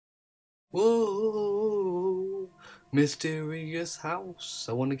Whoa, mysterious house.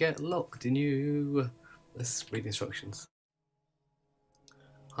 I want to get locked in you. Let's read the instructions.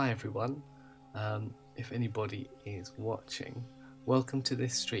 Hi everyone. If anybody is watching, welcome to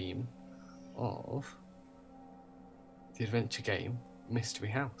this stream of the adventure game Mystery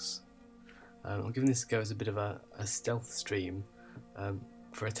House. I'm giving this a go as a bit of a stealth stream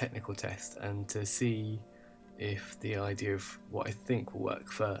for a technical test and to see if the idea of what I think will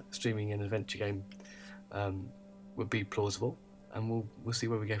work for streaming an adventure game would be plausible, and we'll see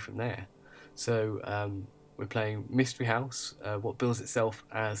where we go from there. So we're playing Mystery House, what bills itself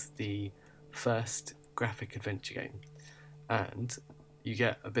as the first graphic adventure game, and you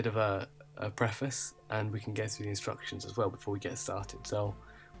get a bit of a preface, and we can get through the instructions as well before we get started. So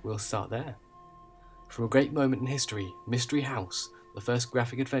we'll start there. From a great moment in history, Mystery House, the first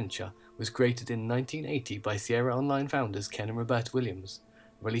graphic adventure, was created in 1980 by Sierra Online founders Ken and Roberta Williams,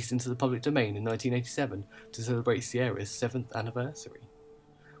 released into the public domain in 1987 to celebrate Sierra's 7th anniversary.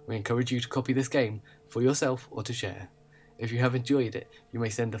 We encourage you to copy this game for yourself or to share. If you have enjoyed it, you may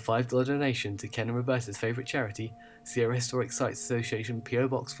send a $5 donation to Ken and Roberta's favourite charity, Sierra Historic Sites Association, P.O.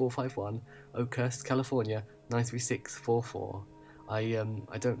 Box 451, Oakhurst, California 93644.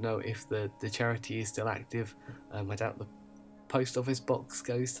 I don't know if the charity is still active. I doubt the post office box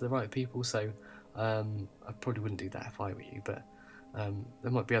goes to the right people, so I probably wouldn't do that if I were you, but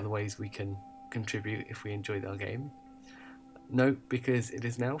there might be other ways we can contribute if we enjoyed our game. Note, because it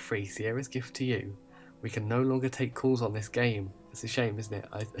is now free, Sierra's gift to you, we can no longer take calls on this game. It's a shame, isn't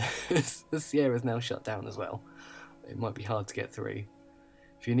it? Sierra's now shut down as well. It might be hard to get through.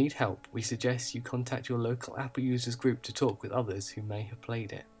 If you need help, we suggest you contact your local Apple users group to talk with others who may have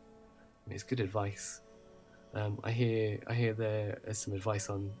played it. I mean, it's good advice. I hear there is some advice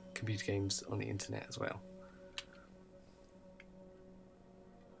on computer games on the internet as well.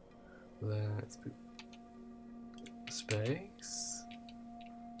 Let's put space.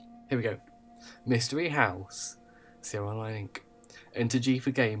 Here we go. Mystery House. Sierra Online Inc. Enter G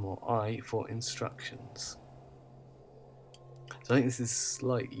for game or I for instructions. So I think this is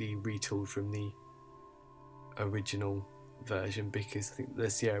slightly retooled from the original version because I think the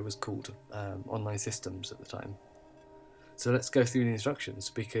Sierra was called Online Systems at the time. So let's go through the instructions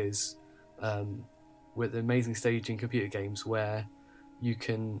because we're at the amazing stage in computer games where you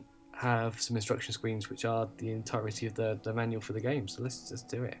can have some instruction screens which are the entirety of the manual for the game. So let's just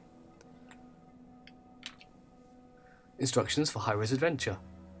do it. Instructions for High-Res Adventure.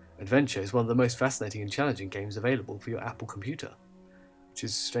 Adventure is one of the most fascinating and challenging games available for your Apple computer, which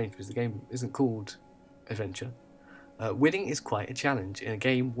is strange because the game isn't called Adventure. Winning is quite a challenge in a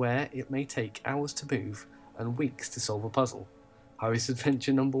game where it may take hours to move and weeks to solve a puzzle. High-Res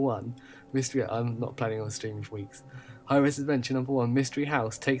Adventure number 1, Mystery... I'm not planning on streaming for weeks. High-Res Adventure number 1, Mystery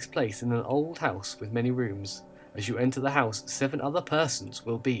House, takes place in an old house with many rooms. As you enter the house, 7 other persons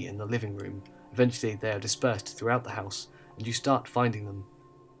will be in the living room. Eventually they are dispersed throughout the house, and you start finding them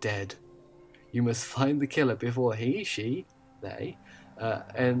dead. You must find the killer before he, she, they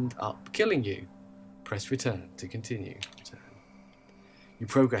end up killing you. Press return to continue. Return. You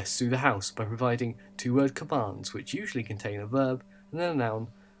progress through the house by providing 2-word commands which usually contain a verb and then a noun,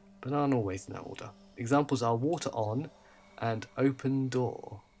 but aren't always in that order. Examples are water on and open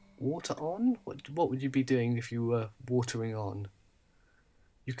door. Water on? What would you be doing if you were watering on?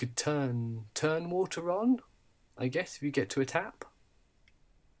 You could turn water on, I guess, if you get to a tap.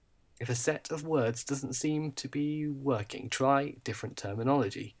 If a set of words doesn't seem to be working, try different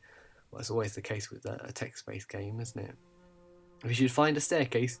terminology. Well, that's always the case with a text-based game, isn't it? If you should find a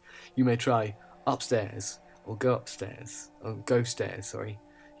staircase, you may try upstairs, or go upstairs, or go stairs, sorry.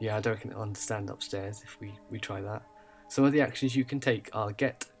 Yeah, I don't reckon I'll understand upstairs if we try that. Some of the actions you can take are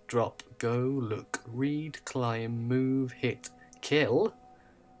get, drop, go, look, read, climb, move, hit, kill.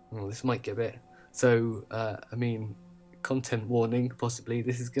 Oh, this might get a bit... So, I mean, content warning, possibly.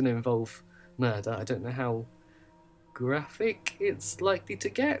 This is going to involve murder. I don't know how graphic it's likely to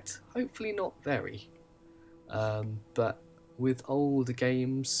get. Hopefully not very. But with older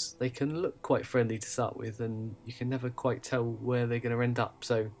games, they can look quite friendly to start with, and you can never quite tell where they're going to end up.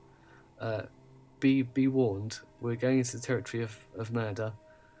 So, be warned. We're going into the territory of murder,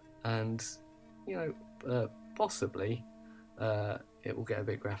 and, you know, possibly it will get a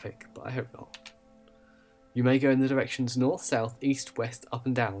bit graphic, but I hope not. You may go in the directions north, south, east, west, up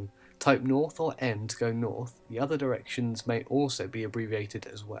and down. Type north or N to go north. The other directions may also be abbreviated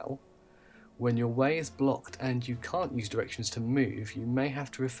as well. When your way is blocked and you can't use directions to move, you may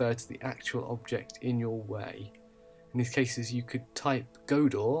have to refer to the actual object in your way. In these cases, you could type go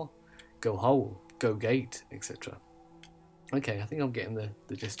door, go hole, go gate, etc. Okay, I think I'm getting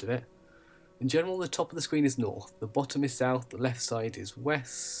the gist of it. In general, the top of the screen is north, the bottom is south, the left side is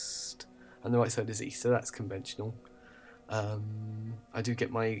west, and the right side is east, so that's conventional. I do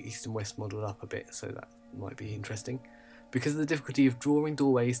get my east and west modelled up a bit, so that might be interesting. Because of the difficulty of drawing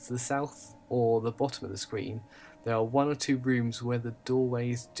doorways to the south or the bottom of the screen, there are 1 or 2 rooms where the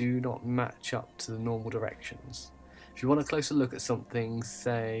doorways do not match up to the normal directions. If you want a closer look at something,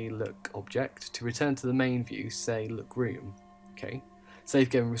 say look object, to return to the main view, say look room. Okay.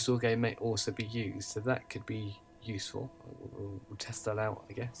 Save game and restore game may also be used, so that could be useful. We'll test that out,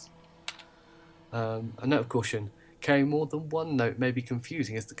 I guess. A note of caution. Carrying more than one note may be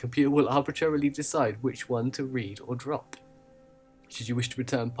confusing, as the computer will arbitrarily decide which one to read or drop. Should you wish to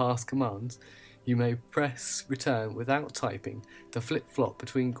return past commands, you may press return without typing to flip-flop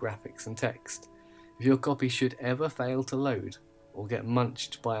between graphics and text. If your copy should ever fail to load or get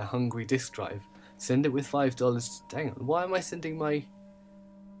munched by a hungry disk drive, send it with $5. Dang on, why am I sending my...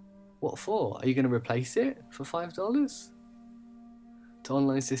 What for? Are you going to replace it for $5? To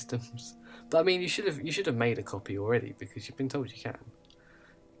online systems. But I mean, you should have made a copy already, because you've been told you can.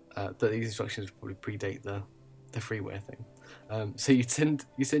 But these instructions probably predate the freeware thing. So you send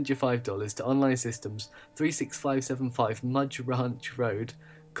your $5 to online systems, 36575 Mudge Ranch Road,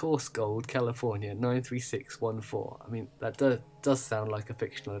 Course Gold, California 93614. I mean, that does sound like a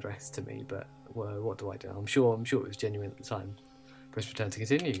fictional address to me, but well, what do I do? I'm sure it was genuine at the time. Press return to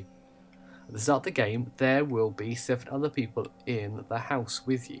continue. At the start of the game, there will be 7 other people in the house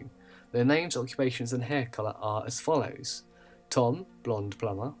with you. Their names, occupations and hair colour are as follows. Tom, blonde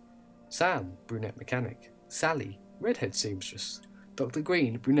plumber. Sam, brunette mechanic. Sally, redhead seamstress. Dr.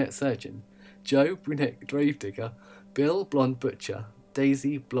 Green, brunette surgeon. Joe, brunette gravedigger. Bill, blonde butcher.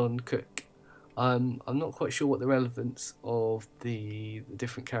 Daisy, blonde cook. I'm not quite sure what the relevance of the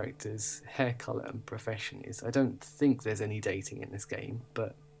different characters' hair colour and profession is. I don't think there's any dating in this game,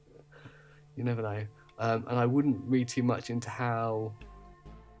 but you never know. And I wouldn't read too much into how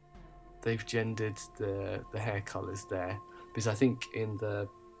they've gendered the hair colours there, because I think in the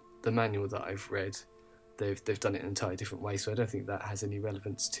manual that I've read, they've done it in an entirely different way, so I don't think that has any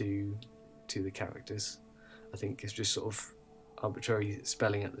relevance to the characters. I think it's just sort of arbitrary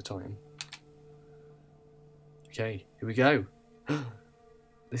spelling at the time. Okay, here we go.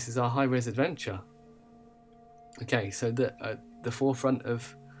 This is our high-res adventure. Okay, so the forefront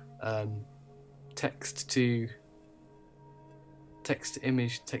of text to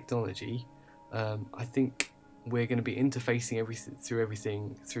image technology, I think we're going to be interfacing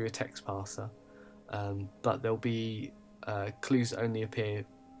everything through a text parser, but there'll be clues that only appear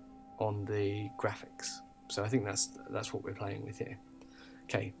on the graphics. So I think that's what we're playing with here.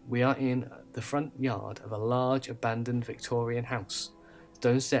 Okay, we are in the front yard of a large abandoned Victorian house.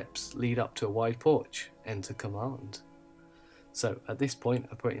 Stone steps lead up to a wide porch. Enter command. So at this point,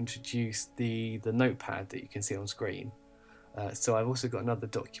 I probably introduce the notepad that you can see on screen. So I've also got another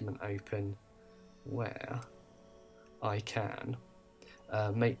document open where I can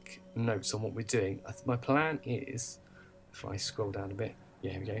make notes on what we're doing. My plan is, if I scroll down a bit,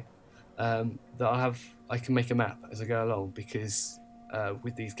 yeah, here we go, that I can make a map as I go along, because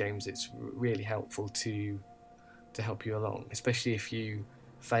with these games it's really helpful to help you along, especially if you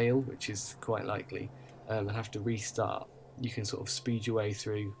fail, which is quite likely, and have to restart. You can sort of speed your way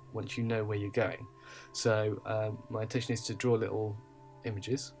through once you know where you're going. So my intention is to draw little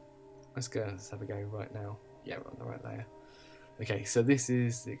images. Let's have a go right now. Yeah, we're on the right layer. Okay, so this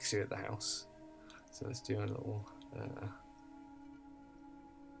is the exterior of the house. So let's do a little...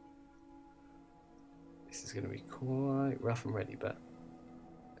 this is going to be quite rough and ready, but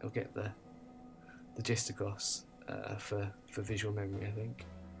it'll get the gist across for visual memory, I think.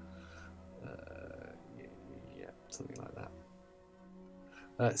 Yeah, something like that.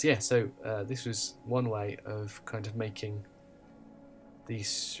 So yeah, this was one way of kind of making these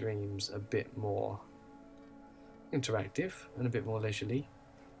streams a bit more interactive and a bit more leisurely.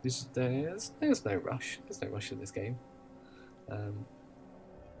 There's no rush. There's no rush in this game.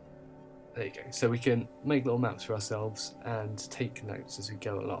 There you go. So we can make little maps for ourselves and take notes as we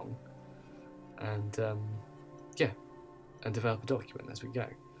go along, and yeah, and develop a document as we go.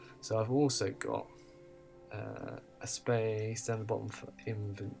 So I've also got a space down the bottom for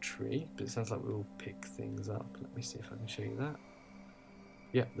inventory, but it sounds like we'll pick things up. Let me see if I can show you that.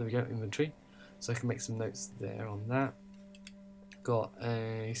 Yeah, there we go, inventory. So I can make some notes there on that. Got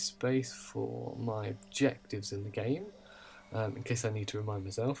a space for my objectives in the game, in case I need to remind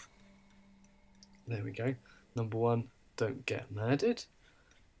myself. There we go. Number 1, don't get murdered.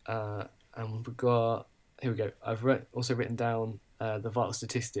 And we've got, here we go. I've also written down the vital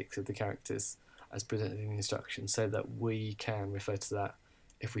statistics of the characters as presented in the instructions, so that we can refer to that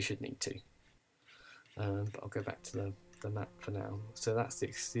if we should need to. But I'll go back to the map for now. So that's the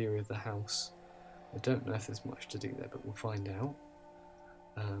exterior of the house. I don't know if there's much to do there, but we'll find out.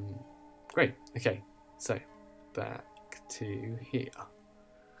 Great, okay, so back to here.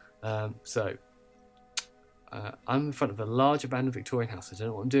 I'm in front of a large abandoned Victorian house. I don't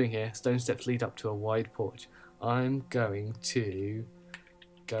know what I'm doing here. Stone steps lead up to a wide porch. I'm going to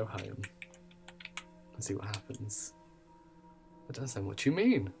go home and see what happens. I don't know what you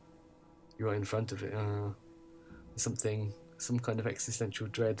mean. You're right in front of it. Some kind of existential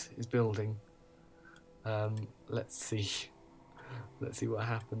dread is building. Let's see. Let's see what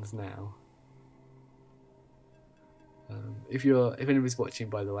happens now. If anybody's watching,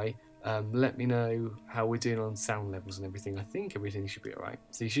 by the way, let me know how we're doing on sound levels and everything. I think everything should be alright.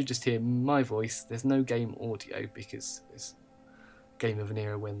 So you should just hear my voice. There's no game audio because it's a game of an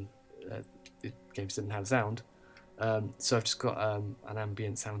era when the games didn't have sound. So I've just got an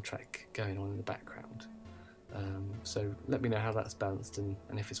ambient soundtrack going on in the background. So let me know how that's balanced and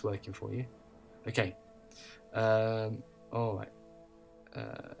if it's working for you. Okay. Alright.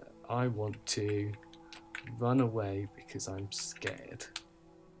 I want to run away because I'm scared.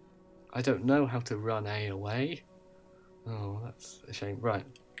 I don't know how to run away. Oh, that's a shame. Right.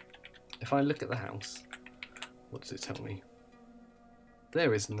 If I look at the house, what does it tell me?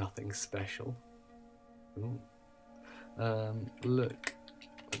 There is nothing special. Ooh. Look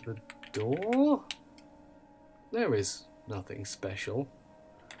at the door. There is nothing special.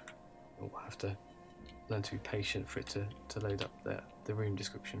 Oh, I have to learn to be patient for it to load up the room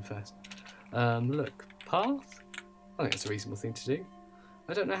description first. Look, path? I think that's a reasonable thing to do.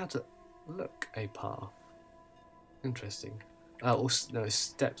 I don't know how to look a path. Interesting. Oh, no,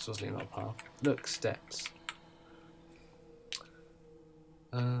 steps wasn't it, not a path. Look, steps.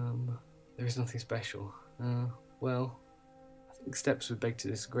 There is nothing special. Well, I think steps would beg to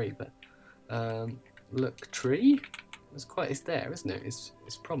disagree, but look, tree? It's there, isn't it?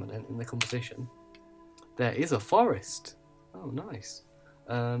 It's prominent in the composition. There is a forest. Oh, nice.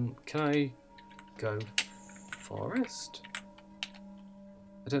 Can I go forest?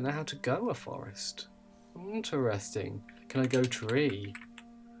 I don't know how to go a forest. Interesting. Can I go tree?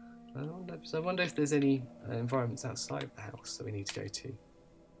 I wonder if there's any environments outside the house that we need to go to.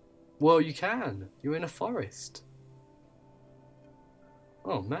 Well, you can. You're in a forest.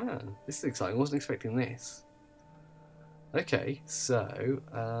 Oh man, this is exciting. I wasn't expecting this. Okay, so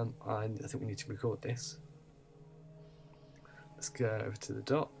I think we need to record this. Let's go over to the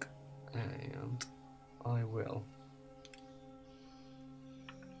dock, and I will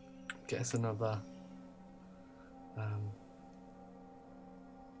get us another.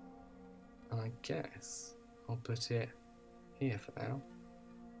 I guess I'll put it here for now,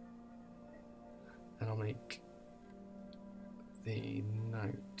 and I'll make the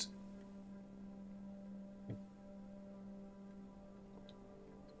note.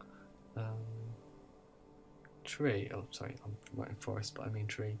 Tree. Oh, sorry, I'm writing forest, but I mean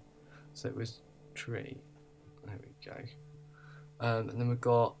tree. So it was tree. There we go. And then we've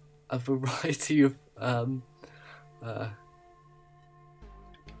got a variety of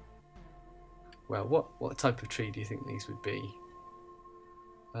well, what type of tree do you think these would be?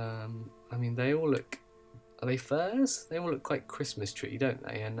 I mean, they all look. Are they firs? They all look quite Christmas tree, don't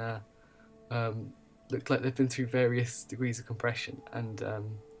they? And look like they've been through various degrees of compression. And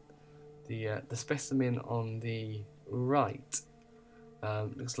the specimen on the right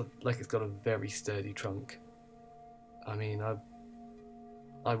looks like it's got a very sturdy trunk. I mean,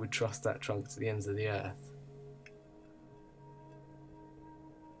 I would trust that trunk to the ends of the earth.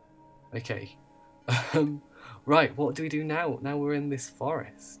 Okay. Right, what do we do now? Now we're in this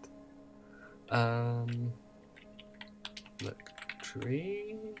forest. Look,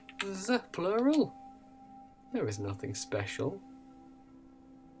 trees, plural. There is nothing special.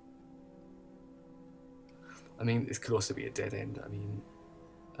 I mean, this could also be a dead end. I mean,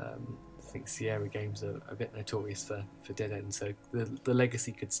 I think Sierra games are a bit notorious for dead ends, so the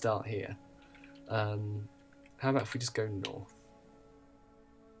legacy could start here. How about if we just go north?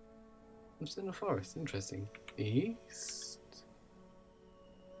 I'm still in the forest. Interesting. East.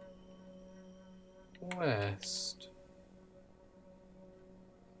 West.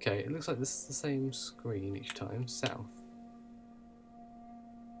 Okay, it looks like this is the same screen each time. South.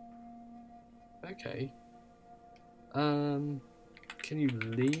 Okay. Can you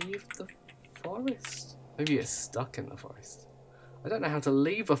leave the forest? Maybe you're stuck in the forest. I don't know how to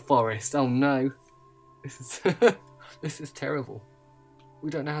leave a forest. Oh no. This is this is terrible. We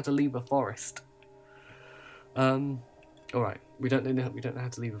don't know how to leave a forest. Alright, we don't know how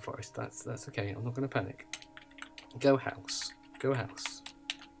to leave a forest. That's okay, I'm not gonna panic. Go house. Go house.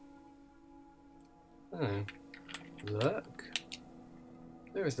 Oh, look.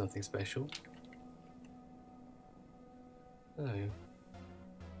 There is nothing special. Oh.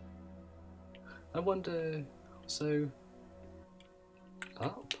 I wonder, so,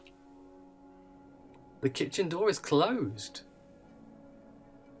 up. The kitchen door is closed.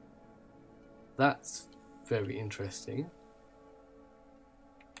 That's very interesting.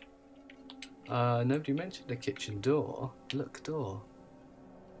 Nobody mentioned the kitchen door. Look, door.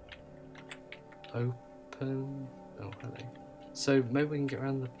 Open. Oh, hello. So maybe we can get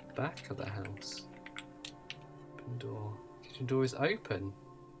around the back of the house. Open door. Kitchen door is open.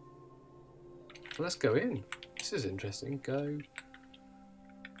 Well, let's go in. This is interesting. Go.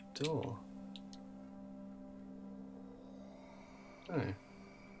 Door.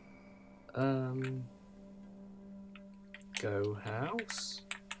 Oh. Go house.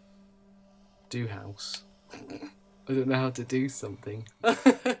 Do house. I don't know how to do something.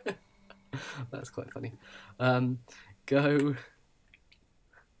 That's quite funny. Go.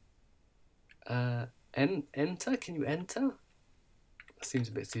 Enter. Can you enter? That seems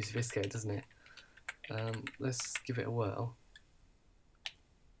a bit too sophisticated, doesn't it? Let's give it a whirl.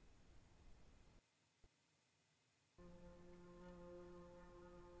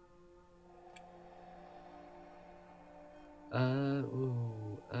 I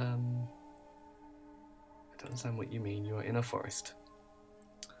don't understand what you mean. You are in a forest.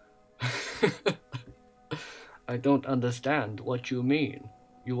 I don't understand what you mean.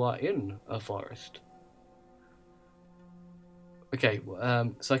 You are in a forest. Okay,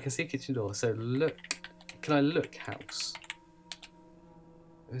 so I can see kitchen door. So look, can I look house?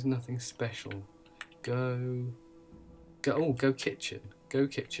 There's nothing special. Go. Oh, go kitchen. Go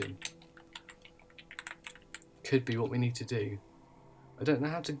kitchen. Could be what we need to do. I don't know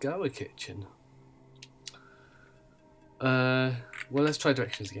how to go a kitchen. Well, let's try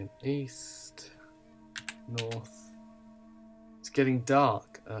directions again. East, north. It's getting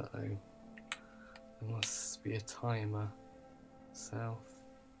dark. Uh-oh. There must be a timer. South,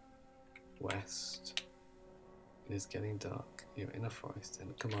 west. It is getting dark. You're in a forest. In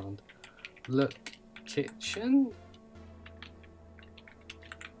a command. Look, kitchen.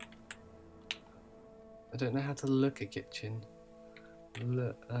 I don't know how to look a kitchen.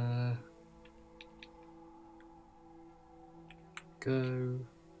 Look, go.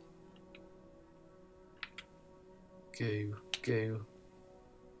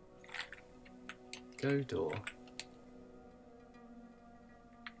 Go door.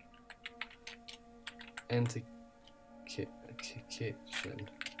 Enter kitchen.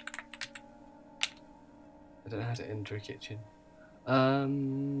 I don't know how to enter a kitchen.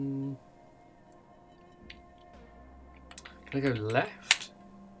 Can I go left?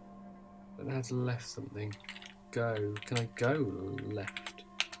 I don't know how to left something. Go. Can I go left?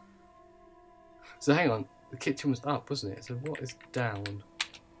 So hang on. The kitchen was up, wasn't it? So what is down?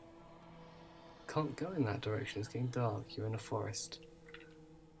 Can't go in that direction. It's getting dark. You're in a forest.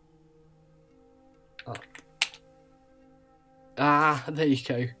 Up. Ah, there you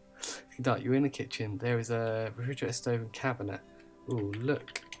go. Dark. You're in the kitchen. There is a refrigerator, stove, and cabinet. Ooh,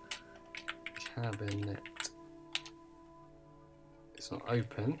 look. Cabinet. It's not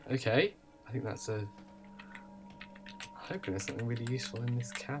open. Okay. I think that's a... I'm hoping there's something really useful in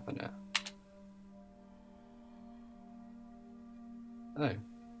this cabinet. Oh.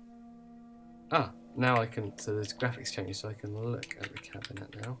 Ah, now I can... So there's graphics change, so I can look at the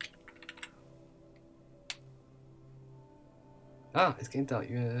cabinet now. Ah, it's getting dark.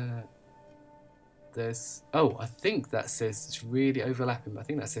 There's... Oh, I think that says... It's really overlapping, but I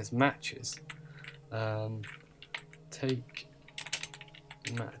think that says matches. Take...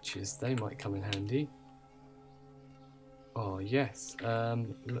 matches, they might come in handy. Oh yes,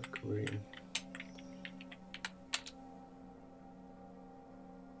 look room.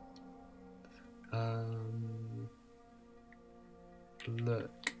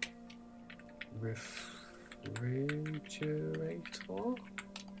 Look refrigerator.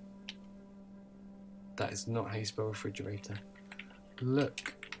 That is not how you spell refrigerator.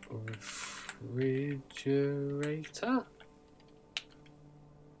 Look refrigerator.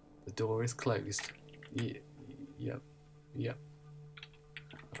 The door is closed. Yep.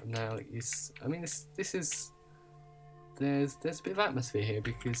 Now it's... I mean, this is... There's a bit of atmosphere here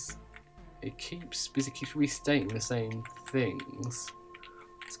because it keeps restating the same things.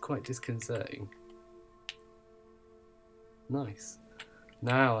 It's quite disconcerting. Nice.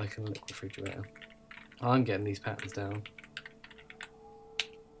 Now I can look refrigerator. I'm getting these patterns down.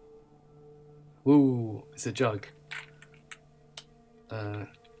 Ooh, it's a jug.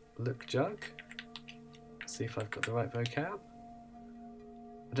 Look jug. See if I've got the right vocab.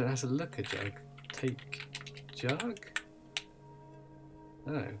 I don't know how to look a jug. take jug.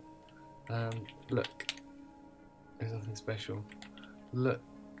 Oh, look. There's nothing special. Look,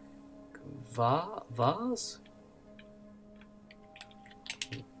 vase.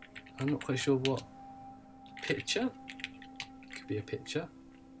 I'm not quite sure what. Picture. Could be a picture.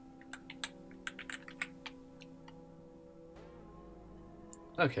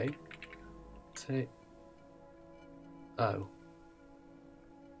 Okay. Take. Oh.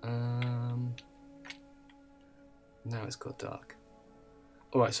 Now it's got dark.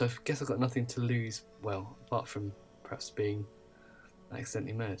 Alright, so I guess I've got nothing to lose, well, apart from perhaps being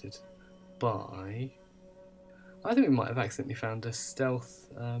accidentally murdered by... I think we might have accidentally found a stealth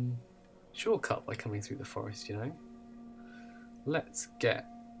shortcut by coming through the forest, you know. Let's get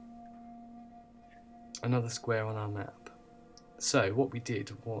another square on our map. So what we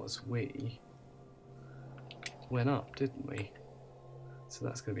did was we went up, didn't we? So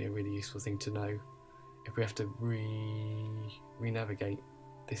that's going to be a really useful thing to know if we have to re-navigate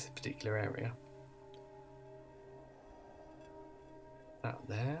this particular area. That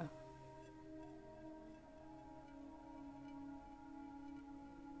there.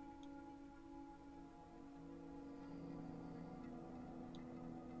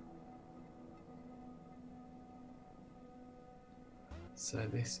 So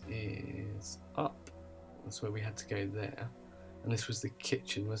this is up. That's where we had to go there. And this was the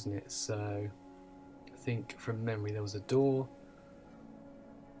kitchen, wasn't it? So I think from memory there was a door.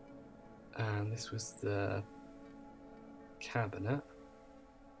 And this was the cabinet.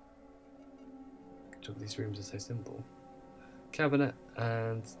 Good job, these rooms are so simple. Cabinet,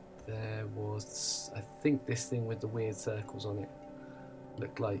 and there was, I think, this thing with the weird circles on it.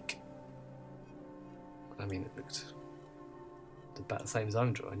 Looked like, I mean, it looked about the same as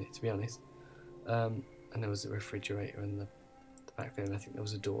I'm drawing it, to be honest. And there was a refrigerator in the back there, and I think there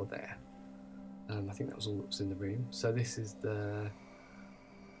was a door there. I think that was all that was in the room. So this is the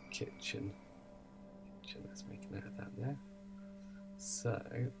kitchen. Let's make a note of that there. So,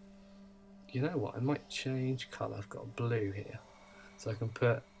 you know what? I might change colour. I've got a blue here, so I can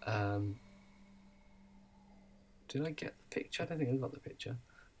put. Did I get the picture? I don't think I got the picture,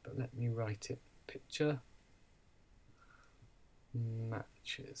 but let me write it. Picture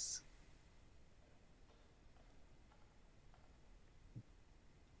matches.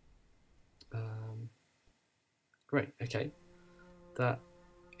 Great. Okay, that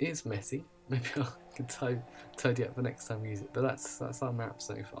is messy. Maybe I can tidy up for next time we use it. But that's our map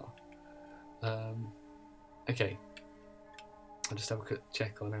so far. Okay, I'll just have a quick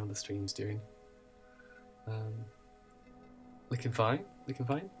check on how the stream's doing. Looking fine. Looking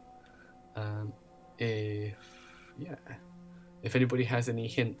fine. If anybody has any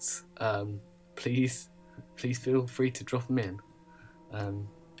hints, please feel free to drop them in,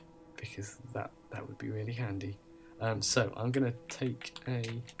 because that would be really handy. So I'm gonna take a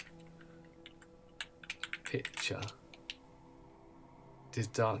picture. It is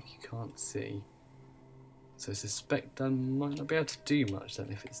dark, you can't see. So I suspect I might not be able to do much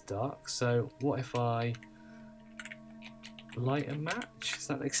then if it's dark. So what if I light a match? Is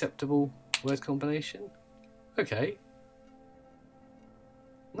that an acceptable word combination? Okay.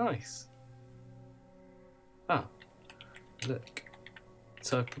 Nice. Ah, look.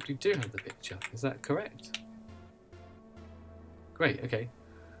 So I probably do have the picture. Is that correct? Great, okay.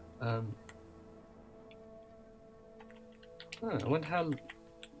 I wonder how... Do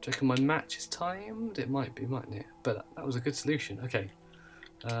you reckon my match is timed? It might be, mightn't it? But that was a good solution. Okay.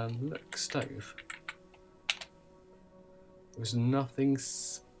 Look, stove. There was nothing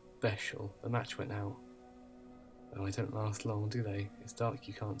special. The match went out. Oh, they don't last long, do they? It's dark,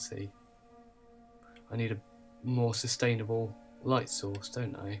 you can't see. I need a more sustainable light source,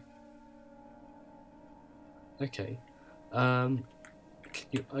 don't I? Okay. Can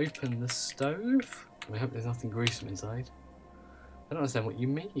you open the stove? I hope there's nothing gruesome inside. I don't understand what you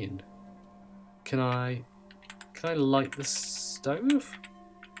mean. Can I light the stove?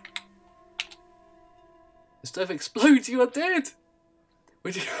 The stove explodes, you are dead!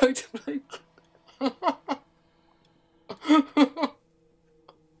 Would you like to play?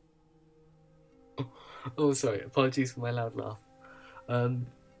 Oh, sorry, apologies for my loud laugh.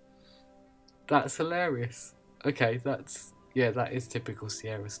 That's hilarious. Okay, that is typical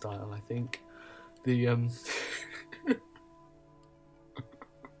Sierra style, I think. The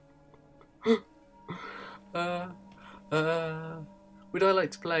would I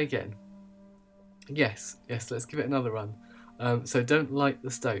like to play again? Yes, let's give it another run. So don't light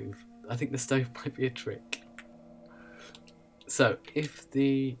the stove. I think the stove might be a trick. So if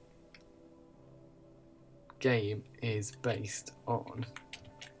the game is based on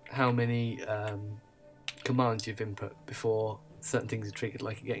how many commands you've input before certain things are triggered,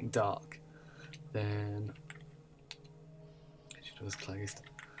 like it getting dark, then it was closed.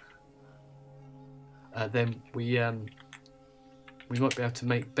 Then we might be able to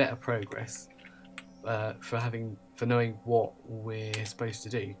make better progress for knowing what we're supposed to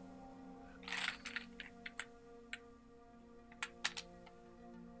do.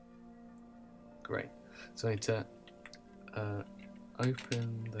 Great. So I need to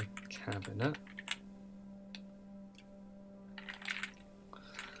open the cabinet.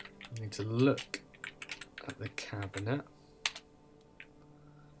 I need to look at the cabinet.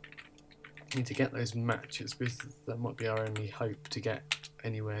 I need to get those matches because that might be our only hope to get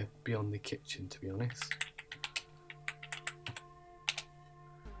anywhere beyond the kitchen, to be honest.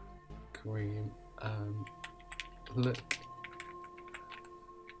 Green. Look.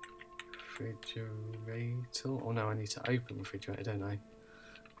 Refrigerator. Oh no, I need to open refrigerator, don't I?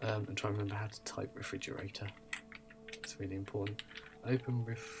 And try and remember how to type refrigerator. It's really important. Open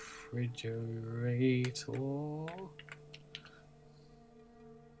refrigerator.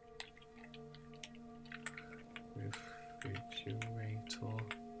 Refrigerator.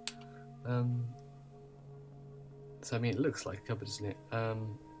 So I mean, it looks like a cupboard, doesn't it?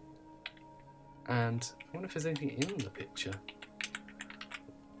 And I wonder if there's anything in the picture.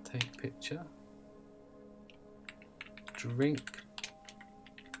 Take picture. Drink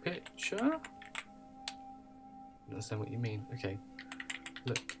picture. I don't understand what you mean. Okay.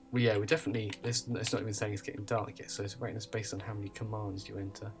 Look. Well, yeah, we definitely. It's not even saying it's getting dark yet, so it's rating us based on how many commands you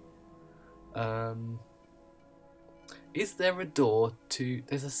enter. Is there a door to...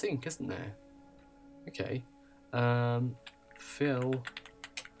 There's a sink, isn't there? Okay. Fill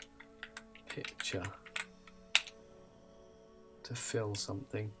picture. To fill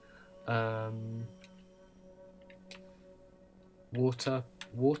something. Water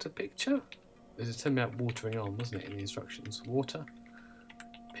picture? There's a term about watering on, wasn't it, in the instructions? Water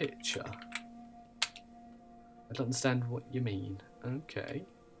picture. I don't understand what you mean. Okay.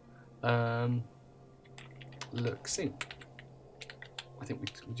 Look, sink. I think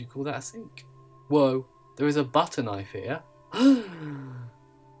would you call that a sink? Whoa, there is a butter knife here.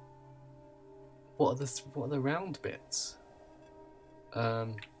 What are the round bits? I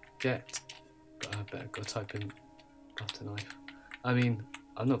better go type in butter knife. I mean,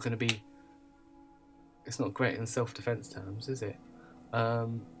 I'm not going to be. It's not great in self-defense terms, is it?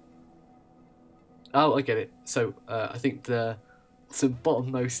 Oh, I get it. So I think the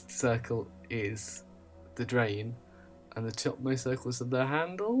bottommost circle is the drain, and the topmost circles are the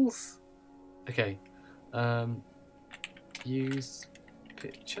handles. Okay. Use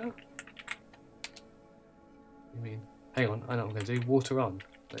picture. You mean? Hang on. I know what I'm going to do. Water on.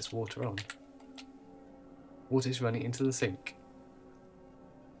 Let's water on. Water is running into the sink.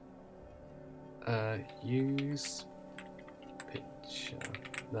 Use picture.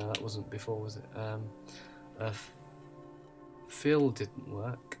 No, that wasn't before, was it? Fill didn't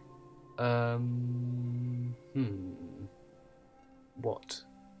work. What?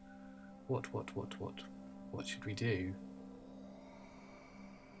 What should we do?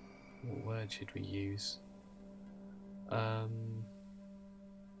 What word should we use? How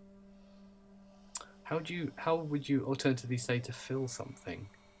would you alternatively say to fill something?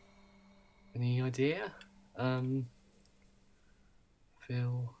 Any idea? Fill.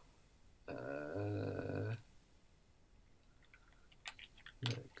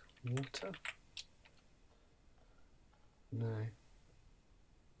 Look, water. No.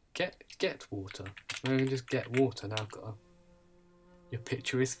 Get water. No, just get water. Now I've got a... Your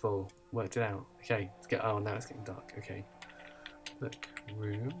picture is full. Worked it out. Okay, let's get... Oh, now it's getting dark. Okay. Look,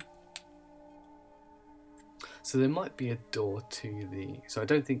 room. So there might be a door to the... So I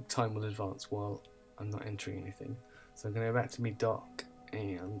don't think time will advance while I'm not entering anything. So I'm going to go back to me dock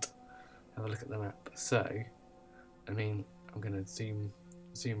and have a look at the map. So, I mean, I'm going to zoom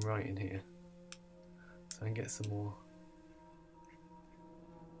right in here. So I can get some more...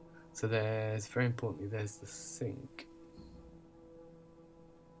 So there's, very importantly, there's the sink.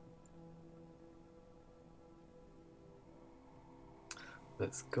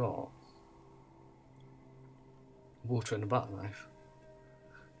 That's got water and a butter knife.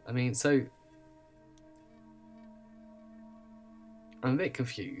 I mean, so I'm a bit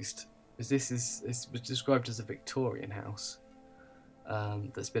confused because this was described as a Victorian house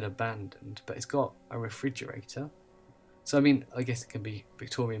that's been abandoned, but it's got a refrigerator. So I mean, I guess it can be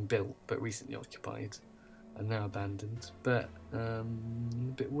Victorian built but recently occupied and now abandoned. But a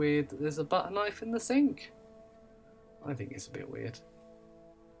bit weird that there's a butter knife in the sink. I think it's a bit weird.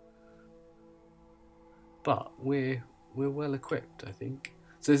 But we're well equipped, I think.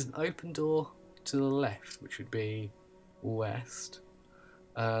 So there's an open door to the left, which would be west.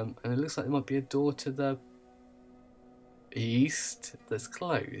 And it looks like there might be a door to the east that's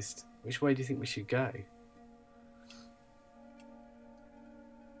closed. Which way do you think we should go?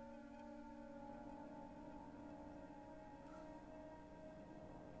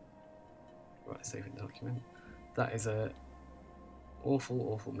 Right, saving document. That is a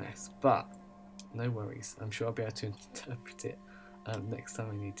awful mess, but no worries. I'm sure I'll be able to interpret it next time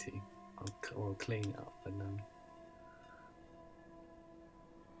I need to. I'll clean it up and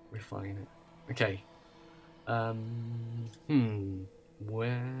refine it. Okay.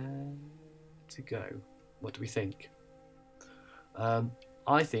 Where to go? What do we think?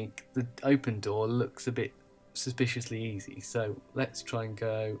 I think the open door looks a bit suspiciously easy, so let's try and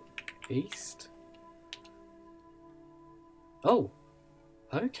go east. Oh,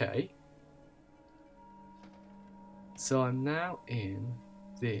 okay. So I'm now in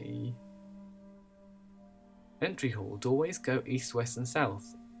the entry hall. Doorways go east, west and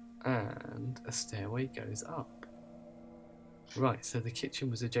south, and a stairway goes up. Right, so the kitchen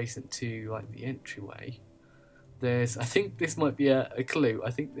was adjacent to like the entryway. I think this might be a clue.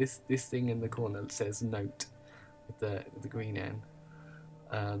 I think this thing in the corner says note with the green N.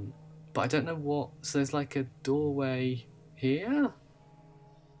 But I don't know what. So there's like a doorway here.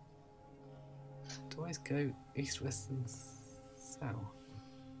 Doorways go east, west and south.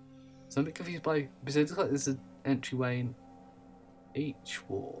 So I'm a bit confused by, because it looks like there's an entryway in each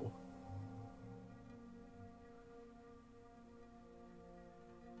wall.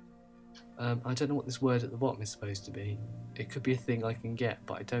 I don't know what this word at the bottom is supposed to be. It could be a thing I can get,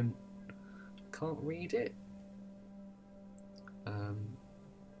 but I can't read it.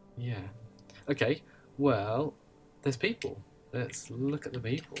 Yeah. Okay, well, there's people. Let's look at the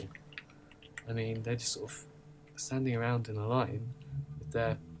people. I mean, they're just sort of standing around in a line with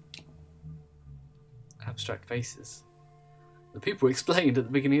their abstract faces. The people were explained at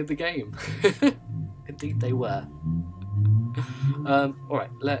the beginning of the game. Indeed they were.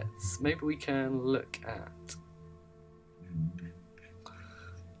 Alright, maybe we can look at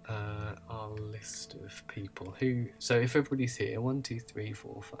our list of people who, so if everybody's here, 1, 2, 3,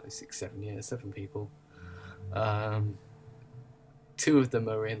 4, 5, 6, 7, yeah, 7 people. 2 of them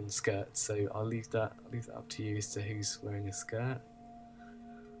are in skirts, so I'll leave that up to you as to who's wearing a skirt.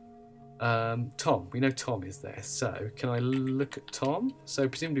 Tom, we know Tom is there, so can I look at Tom? So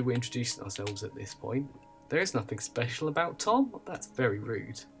presumably we're introducing ourselves at this point. There is nothing special about Tom. That's very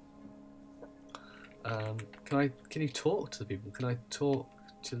rude. Can you talk to the people? Can I talk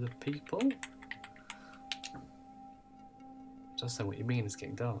to the people? Just know what you mean. It's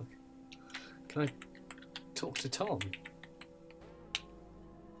getting dark. Can I talk to Tom?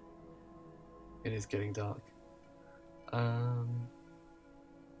 It is getting dark.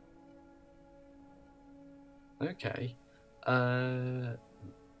 Okay.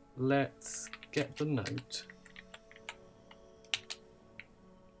 Let's get the note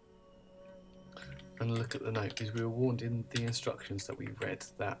and look at the note, because we were warned in the instructions that we read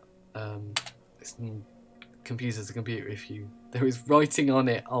that computers a computer if there is writing on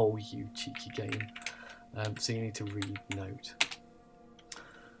it. Oh, you cheeky game. So you need to read note.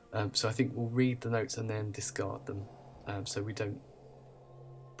 So I think we'll read the notes and then discard them, so we don't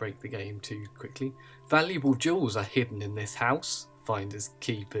break the game too quickly. Valuable jewels are hidden in this house. Finders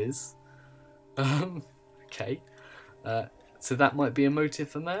keepers. Okay. So that might be a motive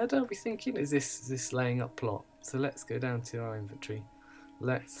for murder. Are we thinking? Is this laying up plot? So let's go down to our inventory.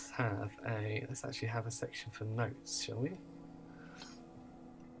 Let's actually have a section for notes, shall we?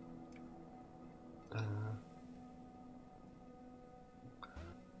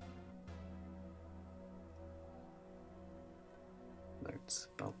 Notes.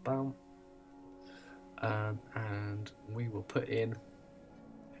 Bam, bam. And we will put in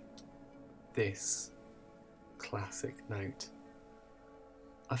this classic note.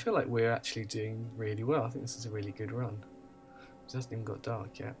 I feel like we're actually doing really well. I think this is a really good run. It hasn't even got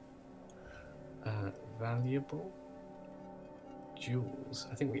dark yet. Valuable jewels.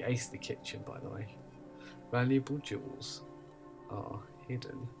 I think we aced the kitchen, by the way. Valuable jewels are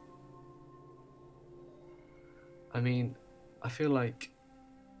hidden. I mean, I feel like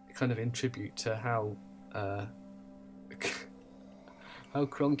kind of in tribute to how how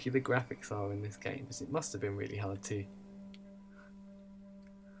cronky the graphics are in this game, because it must have been really hard to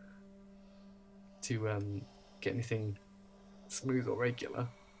get anything smooth or regular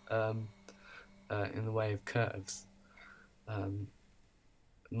in the way of curves.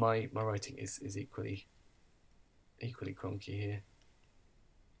 My writing is equally cronky here.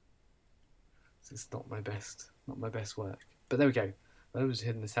 So it's not my best work. But there we go. Those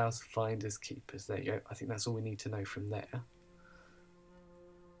hidden in this house, finders, keepers. There you go. I think that's all we need to know from there.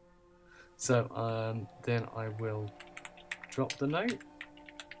 So then I will drop the note,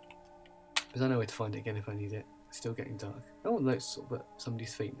 because I know where to find it again if I need it. It's still getting dark. Oh, no, it's sort of at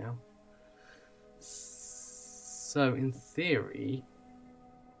somebody's feet now. So in theory,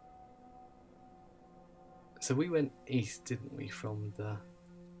 so we went east, didn't we, from the...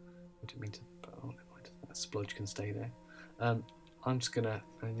 I didn't mean to... Oh, never mind. That splodge can stay there. I'm just gonna...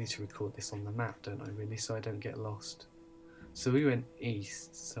 I need to record this on the map, don't I, really, so I don't get lost. So we went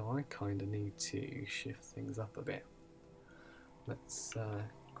east, so I kind of need to shift things up a bit. Let's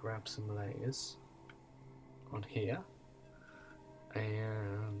grab some layers on here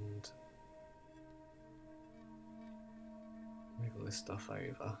and move all this stuff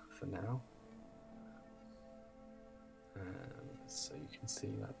over for now, so you can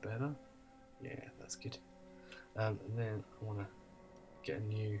see that better. Yeah, that's good. And then I want to get a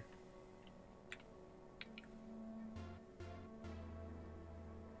new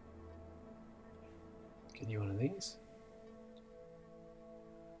one of these,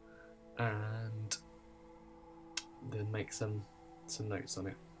 and then make some notes on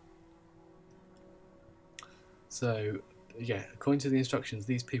it. So yeah, according to the instructions,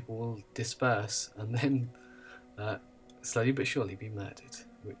 these people will disperse and then slowly but surely be murdered,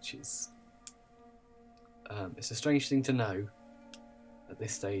 which is it's a strange thing to know at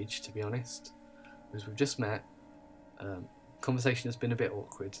this stage, to be honest, because we've just met. Conversation has been a bit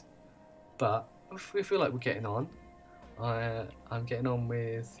awkward, but we feel like we're getting on. I'm getting on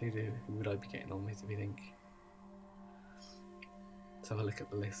with... Who would I be getting on with, do you think? Let's have a look at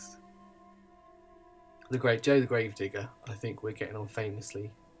the list. Joe the Gravedigger, I think we're getting on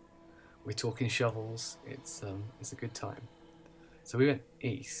famously. We're talking shovels. It's a good time. So we went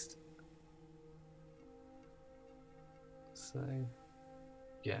east. So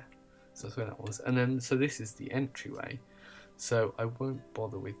yeah, so that's where that was. And then so this is the entryway. So I won't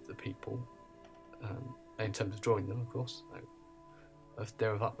bother with the people. In terms of drawing them, of course,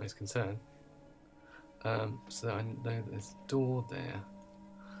 they're of utmost concern. So I know there's a door there,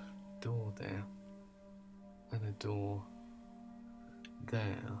 and a door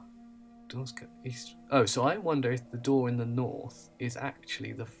there. Doors go east. Oh, so I wonder if the door in the north is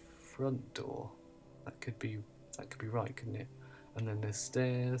actually the front door. That could be right, couldn't it? And then there's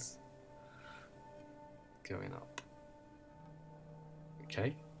stairs going up.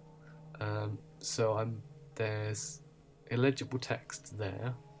 Okay. So there's illegible text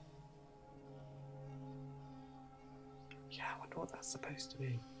there. Yeah, I wonder what that's supposed to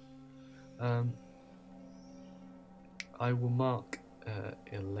be. I will mark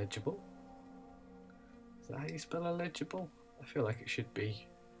illegible. Is that how you spell illegible? I feel like it should be.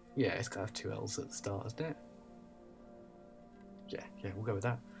 Yeah, it's got to have two L's at the start, isn't it? Yeah, we'll go with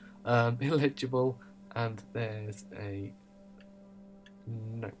that. Illegible, and there's a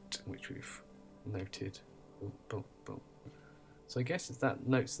note which we've noted. Boom, boom, boom. So I guess if that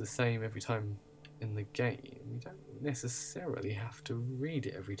note's the same every time in the game, we don't necessarily have to read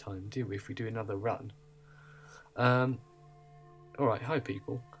it every time, do we, if we do another run? Alright, hi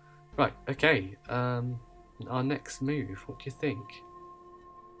people. Right, okay, our next move, what do you think?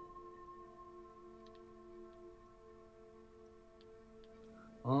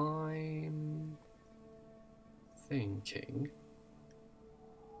 I'm thinking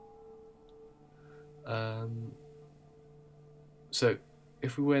so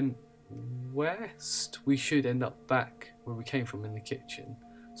if we went west, we should end up back where we came from in the kitchen.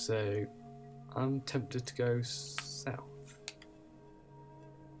 So I'm tempted to go south.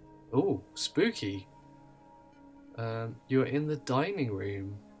 Oh, spooky. You're in the dining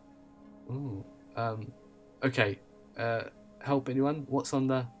room. Ooh. Okay. Help anyone? What's on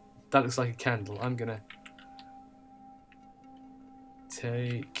the... That looks like a candle. I'm gonna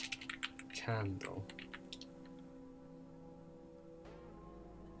take candle.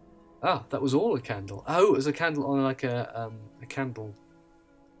 Ah, that was all a candle. Oh, it was a candle on like a candle.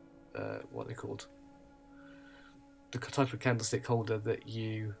 What are they called? The type of candlestick holder that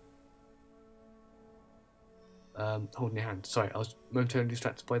you hold in your hand. Sorry, I was momentarily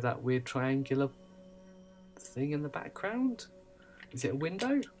distracted by that weird triangular thing in the background. Is it a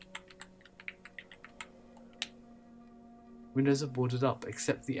window? Windows are boarded up,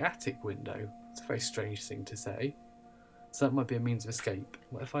 except the attic window. It's a very strange thing to say. So that might be a means of escape.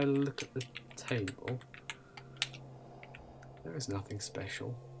 What if I look at the table? There is nothing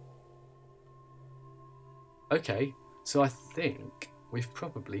special. Okay, so I think we've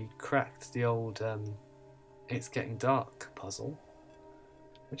probably cracked the old It's Getting Dark puzzle.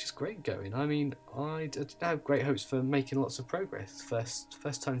 which is great going. I mean, I didn't have great hopes for making lots of progress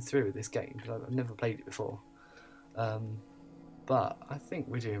first time through with this game, because I've never played it before. But I think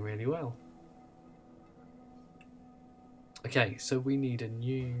we're doing really well. Okay, so we need a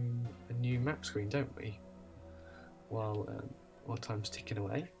new map screen, don't we? While time's ticking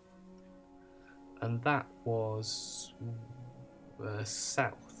away. And that was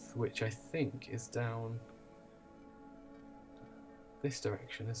south, which I think is down this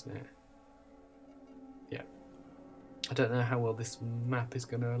direction, isn't it? Yeah. I don't know how well this map is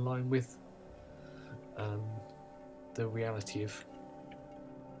going to align with the reality of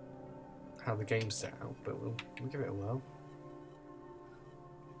how the game's set out, but we'll give it a whirl.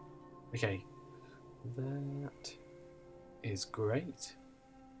 Okay, that is great.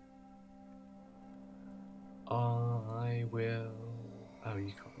 I will... Oh,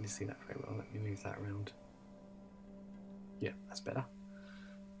 you can't really see that very well. Let me move that around. Yeah, that's better.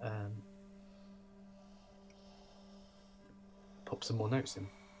 Pop some more notes in.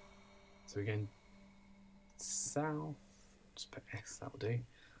 So we're going south. Just put S, that'll do.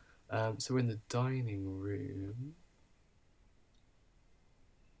 So we're in the dining room.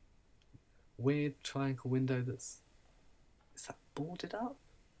 Weird triangle window that's... Is that boarded up?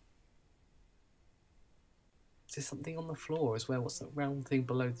 Is there something on the floor as well? What's that round thing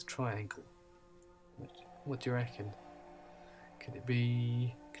below the triangle? What do you reckon? Could it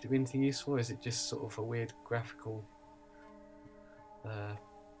be anything useful, or is it just sort of a weird graphical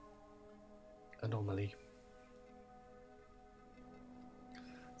anomaly?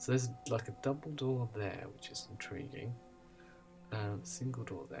 So there's like a double door there, which is intriguing. Single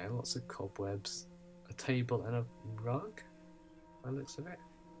door there, lots of cobwebs, a table and a rug, by the looks of it.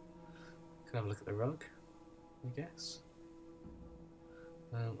 Can have a look at the rug, I guess.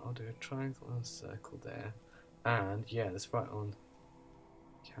 I'll do a triangle and a circle there, and yeah, that's right on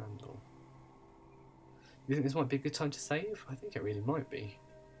candle. You think this might be a good time to save? I think it really might be.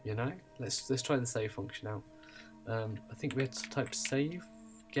 You know, let's try the save function out. I think we had to type save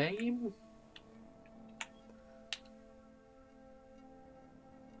game.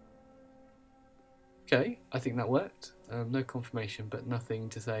 Okay, I think that worked. No confirmation, but nothing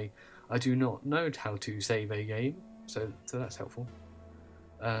to say I do not know how to save a game, so that's helpful.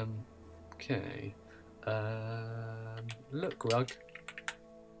 Okay, look, rug.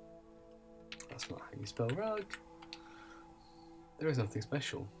 That's not how you spell rug. There is nothing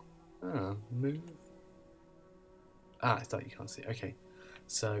special. Move. It's that you can't see. Okay,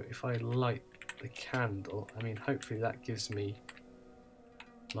 so if I light the candle, I mean, hopefully that gives me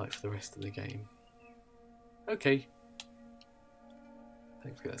light for the rest of the game. Okay.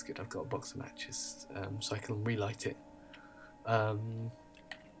 Hopefully that's good. I've got a box of matches, so I can relight it.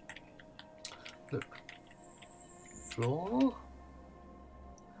 Look. Floor?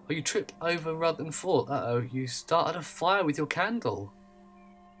 Oh, you trip over rather than fall. Uh-oh, you started a fire with your candle.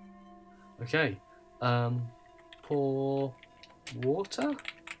 Okay. Pour water?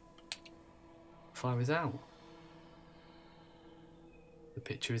 Fire is out. The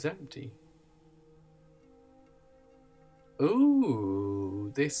pitcher is empty.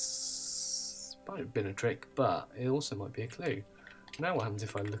 Ooh, this might have been a trick, but it also might be a clue. Now what happens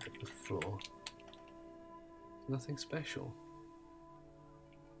if I look at the floor? Nothing special.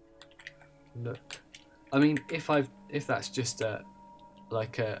 Look. I mean, if that's just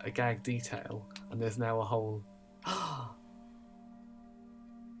like a gag detail, and there's now a whole...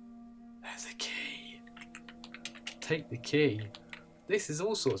 There's a key. Take the key. This is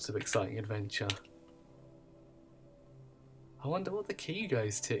all sorts of exciting adventure. I wonder what the key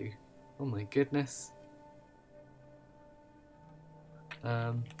goes to. Oh my goodness.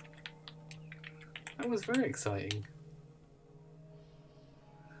 That was very exciting.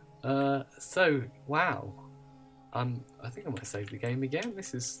 So wow. I think I might save the game again.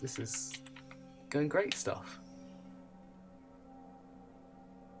 This is going great stuff.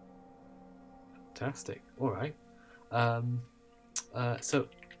 Fantastic. All right. So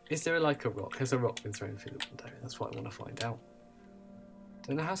is there like a rock? Has a rock been thrown through the window? That's what I want to find out.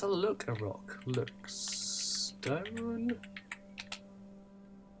 Don't know how to look a rock. Look, stone.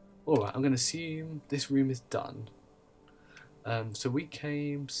 Alright, I'm going to assume this room is done. So we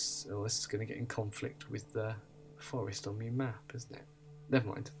came... Oh, this is going to get in conflict with the forest on my map, isn't it? Never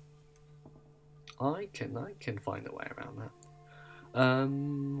mind. I can find a way around that.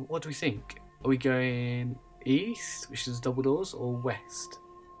 What do we think? Are we going east, which is double doors, or west?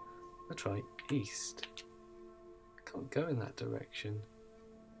 Let's try east. Can't go in that direction.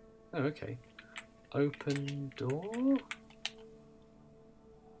 Oh, okay. Open door.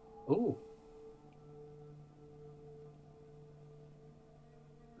 Oh.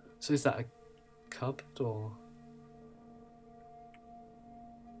 So is that a cupboard or?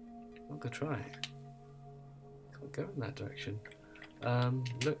 I'm gonna try. Can't go in that direction.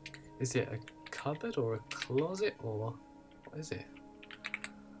 Look, is it a cupboard or a closet or what is it?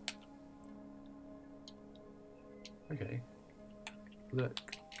 Okay. Look,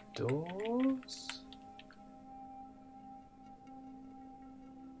 doors.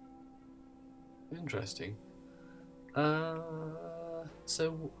 Interesting.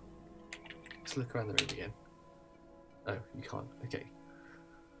 So let's look around the room again. Oh, you can't. Okay.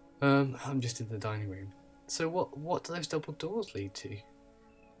 I'm just in the dining room. So what do those double doors lead to?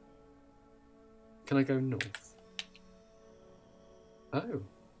 Can I go north? Oh.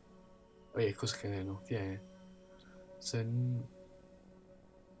 Oh yeah, of course I can go north. Yeah. So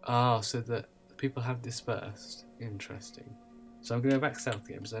so that people have dispersed. Interesting. So I'm going to go back south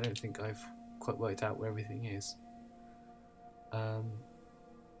again because I don't think I've quite worked out where everything is.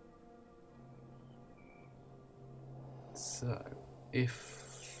 So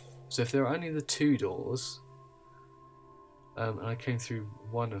if there are only the two doors, and I came through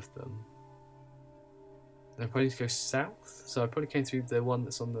one of them, then I probably need to go south. So I probably came through the one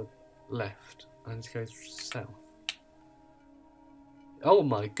that's on the left. I need to go south. Oh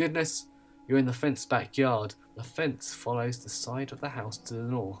my goodness! You're in the fenced backyard. The fence follows the side of the house to the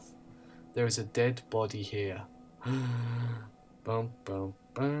north. There is a dead body here. Bum bum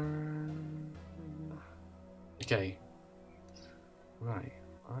bum. Okay. Right.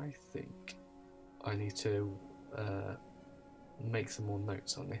 I think I need to make some more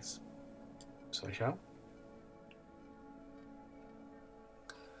notes on this. So I shall.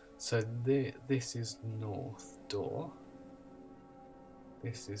 So this is north door.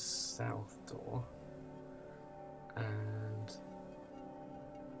 This is south door. And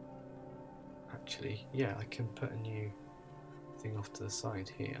actually, yeah, I can put a new thing off to the side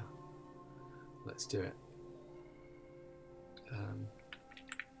here. Let's do it.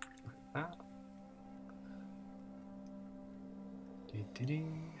 Like that.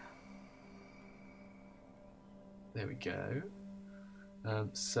 There we go.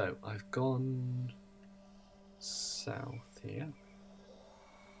 So I've gone south here.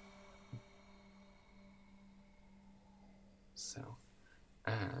 South.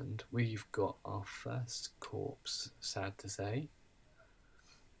 And we've got our first corpse, sad to say.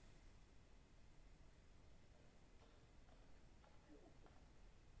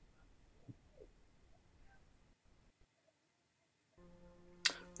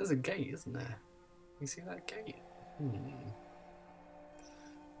 There's a gate, isn't there? You see that gate?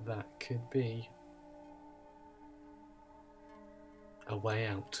 That could be a way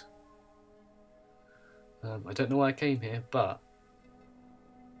out. I don't know why I came here, but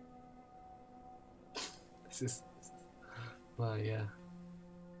this is my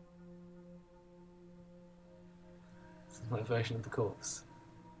version of the corpse.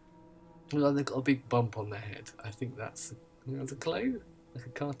 Well, they've got a big bump on their head. I think that's a clue, like a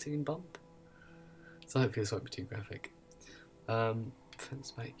cartoon bump. So hopefully this won't be too graphic.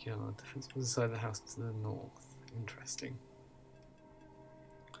 Fence backyard. Fence on the side of the house to the north. Interesting.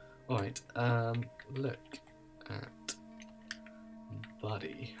 Alright, look at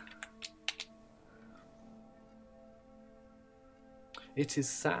Buddy. It is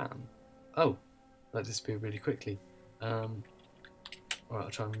Sam. Oh, that disappeared really quickly. Alright, I'll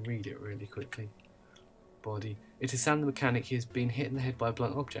try and read it really quickly. Body. It is Sam the mechanic. He has been hit in the head by a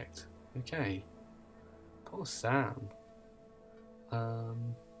blunt object. Okay. Poor Sam.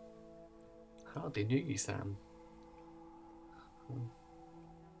 Hardly knew you, Sam.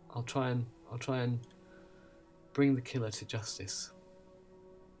 I'll try and bring the killer to justice.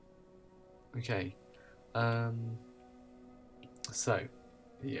 Okay. So,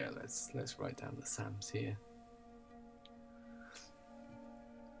 yeah, let's write down that Sam's here.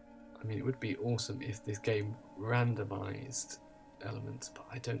 I mean, it would be awesome if this game randomized elements, but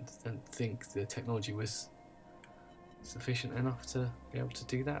I don't think the technology was sufficient enough to be able to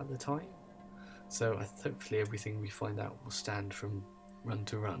do that at the time. So hopefully everything we find out will stand from run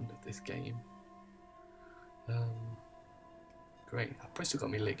to run of this game. Great. I've probably still got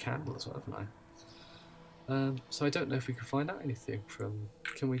my lit candle as well, haven't I? So I don't know if we can find out anything from...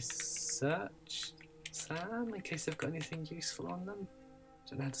 Can we search Sam in case they've got anything useful on them? I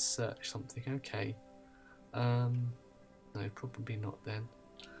don't know how to search something. Okay. No, probably not then.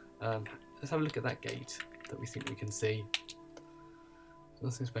 Let's have a look at that gate that we think we can see.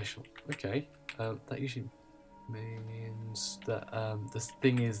 Nothing special. Okay. That usually means that the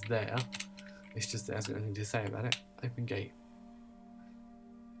thing is there. It's just that it hasn't got anything to say about it. Open gate.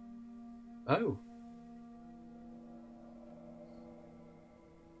 Oh.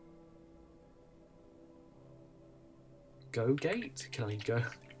 Go gate? Can I go?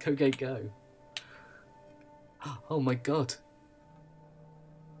 Go gate go. Oh my god.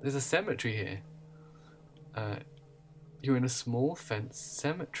 There's a cemetery here. You're in a small fenced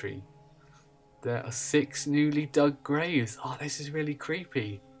cemetery. There are 6 newly dug graves. Oh, this is really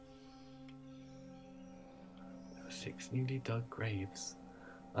creepy. There are 6 newly dug graves.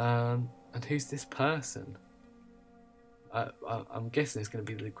 And who's this person? I'm guessing it's going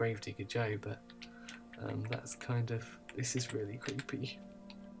to be the gravedigger Joe, but that's kind of... This is really creepy.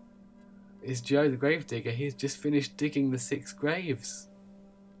 It's Joe the gravedigger. He's just finished digging the 6 graves.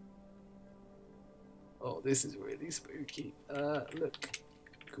 Oh, this is really spooky. Look,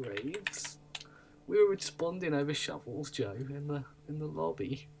 graves. We were just bonding over shovels, Joe, in the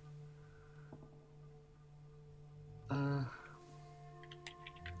lobby.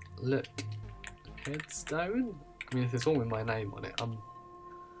 Look, headstone. I mean, if there's one with my name on it, I'm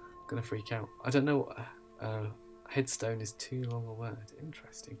gonna freak out. I don't know what headstone is too long a word.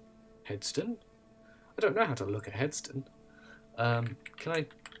 Interesting. Headstone? I don't know how to look at headstone. Can I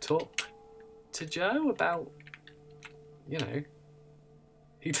talk to Joe about, you know?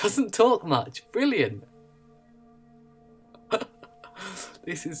 He doesn't talk much. Brilliant.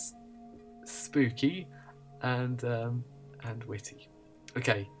 This is spooky and witty.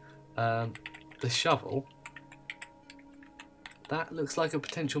 Okay, the shovel. That looks like a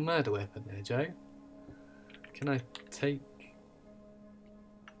potential murder weapon there, Joe. Can I take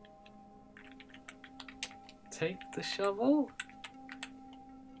the shovel?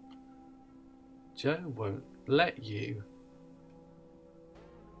 Joe won't let you.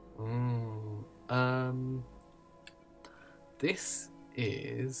 This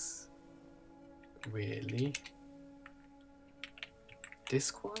is really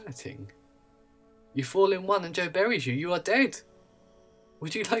disquieting. You fall in one and Joe buries you. You are dead.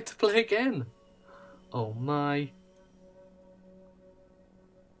 Would you like to play again? Oh my.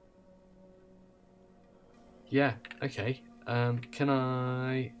 Yeah, okay. Can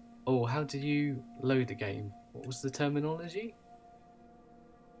I... Oh, how do you load a game? What was the terminology?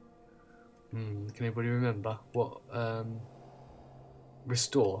 Can anybody remember? What,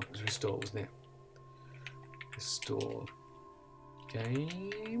 Restore. It was restore, wasn't it? Restore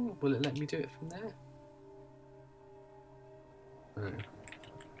game. Will it let me do it from there? No.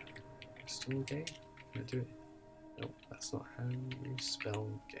 Restore game? Can I do it? No, that's not how you spell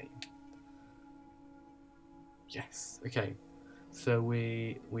game. Yes. Okay. So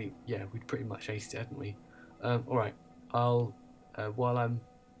we pretty much aced it, hadn't we? All right. I'll while I'm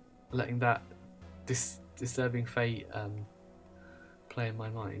letting that disturbing fate play in my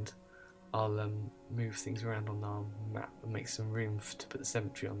mind, I'll move things around on our map and make some room to put the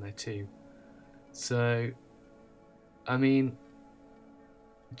cemetery on there too. So, I mean,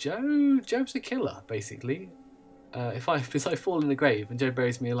 Joe's a killer basically. If I fall in the grave and Joe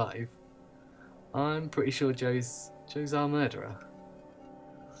buries me alive, I'm pretty sure Joe's our murderer.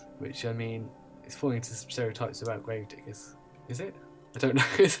 Which, I mean, is falling into some stereotypes about gravediggers. Is it? I don't know.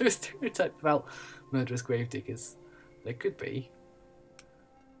 Is there a stereotype about murderous gravediggers? There could be.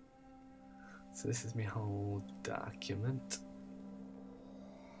 So this is my whole document.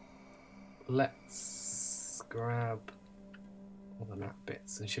 Let's grab all the map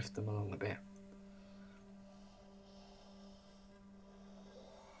bits and shift them along a bit.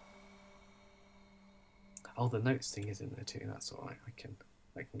 Oh, the notes thing is in there too. That's all right. I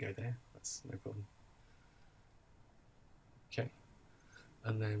can go there. That's no problem. Okay,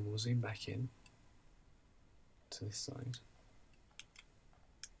 and then we'll zoom back in to this side.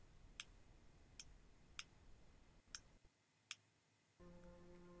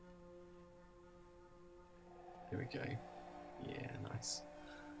 Here we go. Yeah, nice.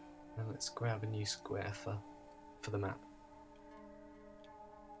 And let's grab a new square for the map.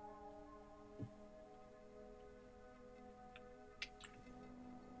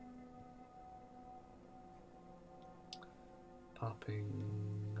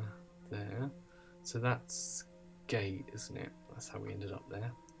 Popping there. So that's gate, isn't it? That's how we ended up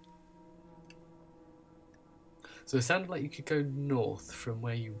there. So it sounded like you could go north from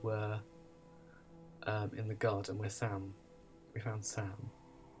where you were in the garden where we found Sam.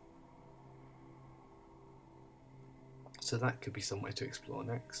 So that could be somewhere to explore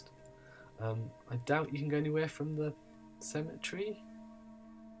next. I doubt you can go anywhere from the cemetery.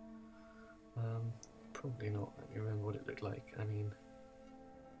 Probably not. Let me remember what it looked like. I mean,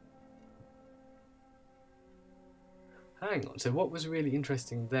 hang on. So what was really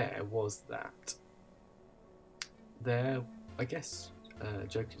interesting there was that there, I guess,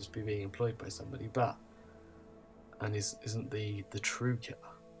 Joe could just be being employed by somebody, and isn't the true killer.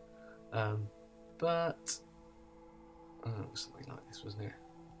 But Oh, it was something like this, wasn't it?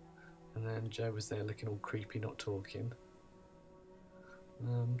 And then Joe was there looking all creepy, not talking.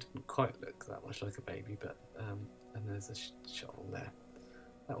 Didn't quite look that much like a baby, but and there's a shot on there.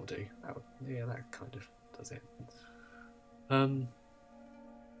 That'll do. Yeah, that kind of does it. I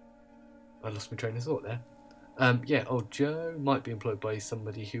lost my train of thought there. Yeah, Joe might be employed by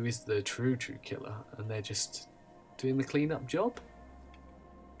somebody who is the true killer, and they're just doing the clean-up job.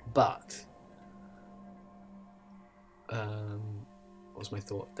 But what was my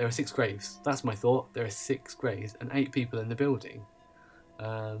thought? There are 6 graves. That's my thought. There are 6 graves and 8 people in the building.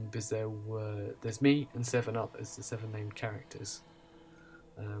 Because there's me and 7 others, the 7 named characters.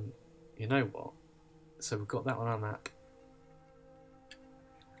 You know what? So we've got that on our map.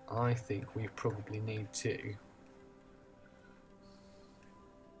 I think we probably need to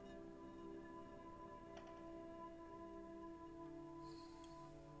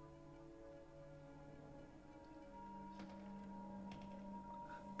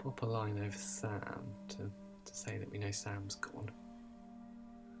pop a line over Sam to say that we know Sam's gone.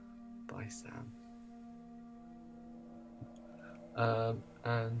 Bye, Sam.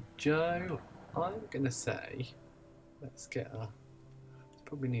 And Joe, I'm gonna say, let's get a.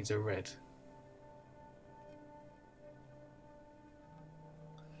 Probably needs a red.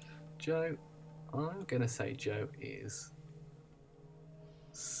 Joe, I'm gonna say Joe is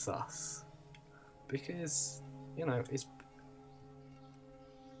sus because it's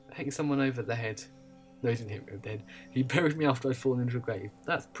hitting someone over the head. No, he didn't hit me over the head. He buried me after I'd fallen into a grave.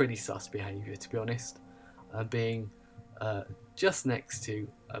 That's pretty sus behaviour, to be honest. Being just next to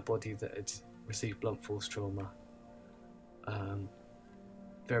a body that had received blunt force trauma.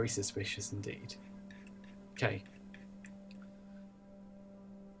 Very suspicious indeed. Okay.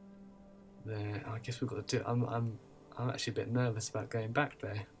 There. I guess we've got to do. I'm actually a bit nervous about going back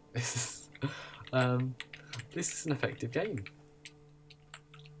there. This is an effective game.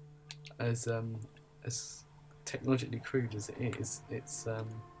 As technologically crude as it is, it's south.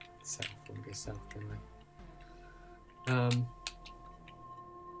 I'm going to go south, don't I?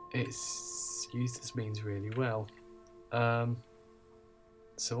 It's used as means really well.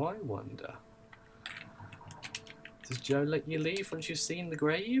 So I wonder, does Joe let you leave once you've seen the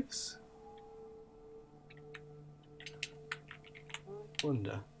graves? I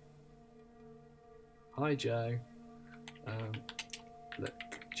wonder. Hi, Joe. Look,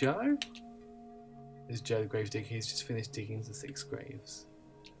 Joe? Is Joe the grave digger? He's just finished digging the 6 graves.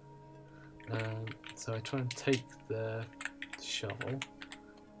 So I try and take the shovel.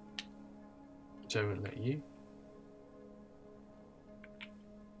 Joe won't let you.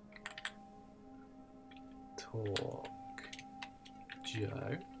 Talk.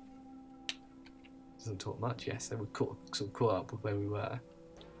 Joe. Doesn't talk much. Yes, they were sort of caught up with where we were.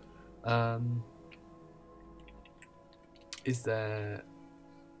 Is there?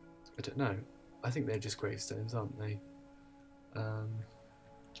 I don't know. I think they're just gravestones, aren't they?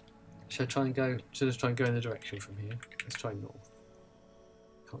 Should I try and go? Should I try and go in the direction from here? Let's try north.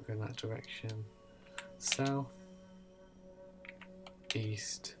 Can't go in that direction. South,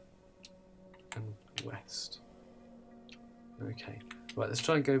 east, and west. Okay. Right. Let's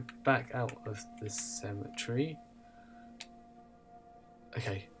try and go back out of the cemetery.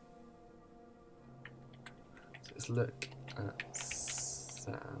 Okay. So let's look at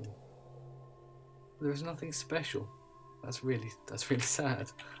Sam. There's nothing special. That's really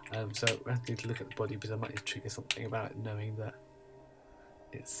sad. So I need to look at the body because I might need to trigger something about it, knowing that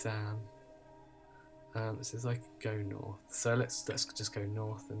it's Sam. It says I could go north, so let's just go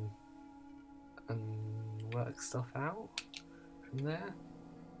north and work stuff out from there.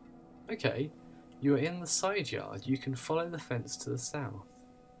 Okay, you are in the side yard. You can follow the fence to the south,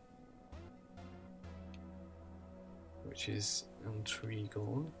 which is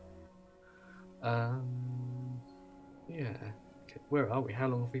intriguing. Yeah. Okay, where are we? How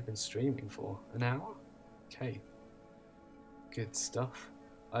long have we been streaming for? An hour? Okay. Good stuff.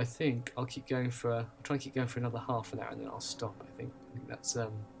 I think I'll keep going for. I'll try and keep going for another half an hour, and then I'll stop. I think that's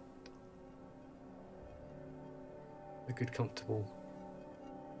a good, comfortable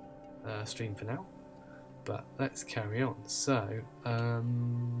stream for now. But let's carry on. So,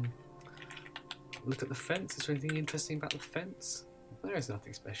 look at the fence. Is there anything interesting about the fence? There is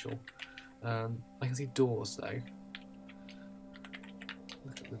nothing special. I can see doors though.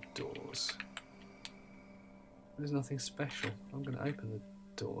 Look at the doors. There's nothing special. I'm going to open the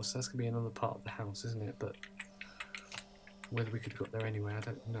door, so that's going to be another part of the house, isn't it? But whether we could have got there anyway, I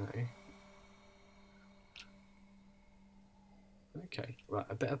don't know. Okay, right,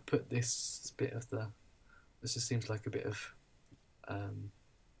 I better put this bit of the... This just seems like a bit of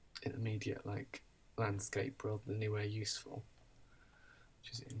intermediate, like, landscape rather than anywhere useful,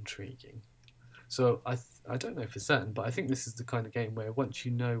 which is intriguing. So I don't know for certain, but I think this is the kind of game where once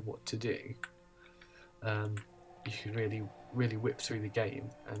you know what to do, you can really whip through the game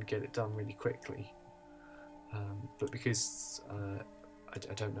and get it done really quickly. But because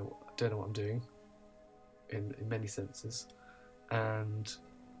I don't know what I'm doing in many senses, and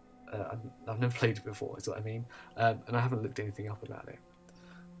I've never played it before, is what I mean, and I haven't looked anything up about it.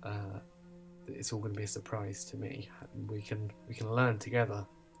 It's all going to be a surprise to me. We can learn together,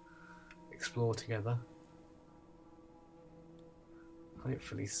 explore together,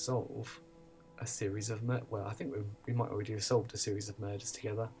 hopefully solve a series of well, I think we might already have solved a series of murders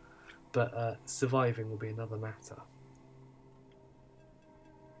together, but surviving will be another matter.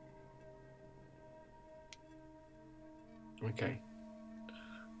 Okay.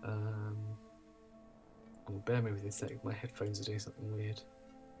 Bear me with a sec, my headphones are doing something weird.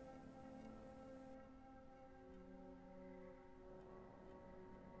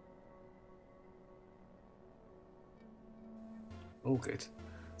 All good.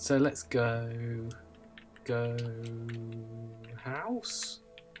 So let's go house?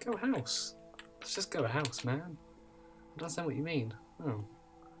 Go house. Let's just go house, man. I don't understand what you mean. Oh.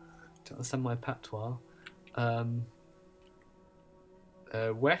 Don't understand my patois.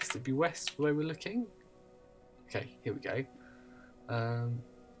 West, it'd be west the way we're looking. Okay, here we go.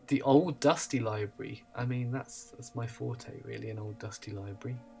 The old dusty library. I mean, that's my forte, really, an old dusty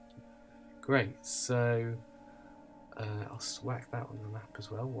library. Great, so I'll whack that on the map as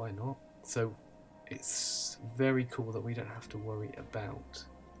well, why not? So it's very cool that we don't have to worry about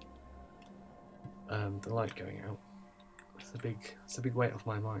the light going out. It's a big weight off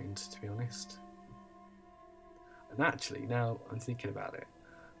my mind, to be honest. And actually, now I'm thinking about it,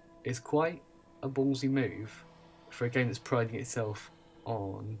 it's quite a ballsy move for a game that's priding itself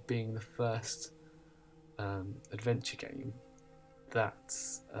on being the first adventure game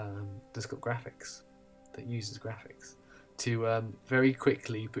that's got graphics, that uses graphics, to very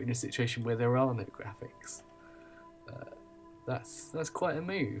quickly put in a situation where there are no graphics. That's quite a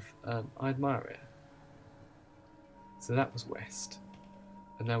move. I admire it. So that was west.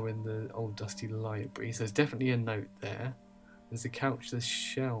 And now we're in the old dusty library. So there's definitely a note there. There's a couch, there's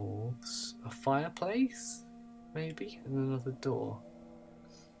shelves, a fireplace, maybe, and another door.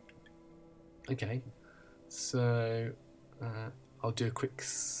 Okay, so I'll do a quick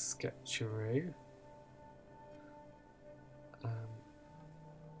sketcheroo.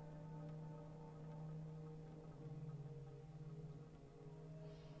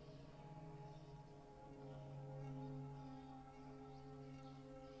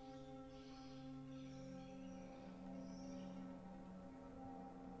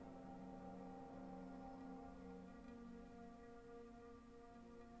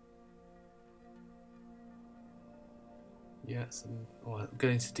 Yes, and I'm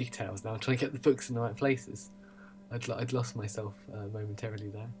going into details now. I'm trying to get the books in the right places. I'd lost myself momentarily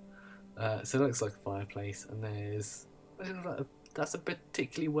there. So it looks like a fireplace, and that's a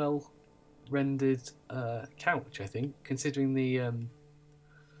particularly well rendered couch, I think, considering the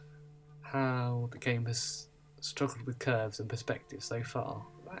how the game has struggled with curves and perspective so far.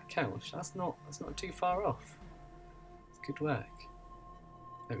 That couch, that's not too far off. It's good work.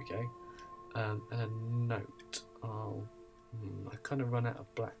 There we go. And a note. I kind of run out of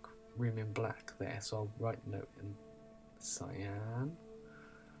room in black there, so I'll write a note in cyan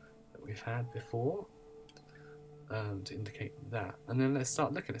that we've had before to indicate that. And then let's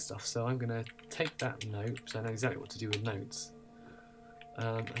start looking at stuff. So I'm going to take that note, so I know exactly what to do with notes,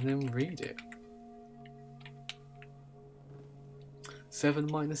 and then read it. 7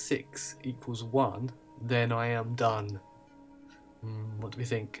 minus 6 equals 1, then I am done. What do we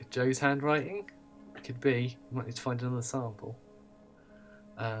think? Joe's handwriting? Could be. We might need to find another sample.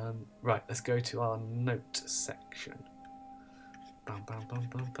 Right, let's go to our note section. Bam, bam, bam,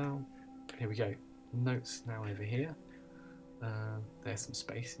 bam, bam. Here we go. Notes now over here. There's some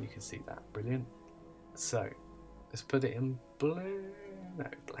space, and you can see that. Brilliant. So, let's put it in blue. No,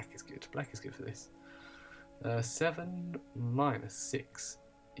 black is good. Black is good for this. 7 minus 6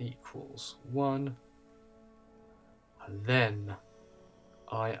 equals 1. Then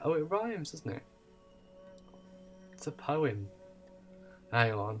oh, it rhymes, doesn't it? It's a poem.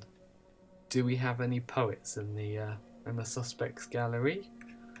 Hang on. Do we have any poets in the suspects gallery?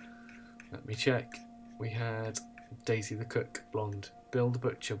 Let me check. We had Daisy the cook, blonde. Bill the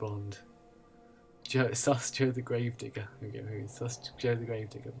butcher, blonde. Sus Joe the gravedigger. Here we go. Sus Joe the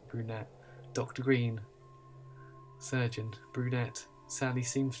gravedigger, brunette. Dr. Green, surgeon, brunette. Sally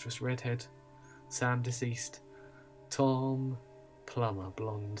seamstress, redhead. Sam deceased. Tom plumber,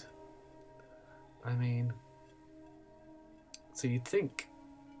 blonde. I mean, so you'd think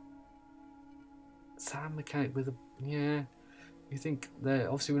Sam mechanic with a, yeah, you think that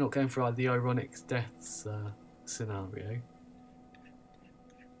obviously we're not going for the ironic deaths scenario.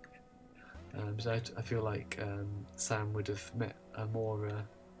 So I feel like Sam would have met a more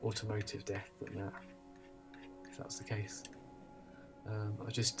automotive death than that, if that's the case. I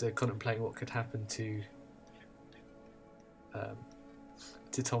was just contemplating what could happen to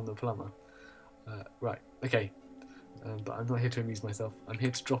Tom the plumber. Right, okay, but I'm not here to amuse myself. I'm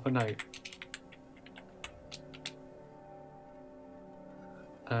here to drop a note.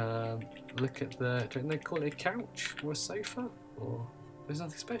 Look at the, don't they call it a couch or a sofa? Or there's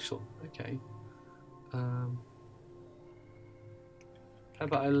nothing special. Okay. How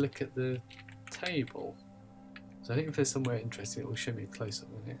about I look at the table? So I think if there's somewhere interesting, it will show me a close-up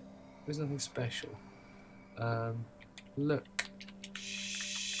on it. There's nothing special. Look,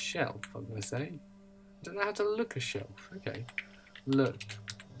 shelf, I'm going to say. I don't know how to look a shelf. Okay. Look,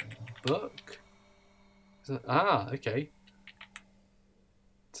 book. Okay.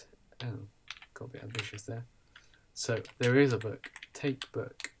 Oh, got a bit ambitious there. So there is a book. Take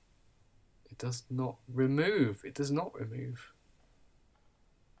book. It does not remove. It does not remove.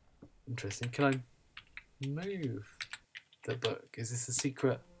 Interesting. Can I move the book? Is this a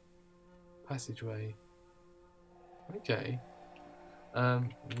secret passageway? Okay.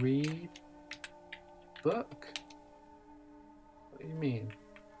 Read book? What do you mean?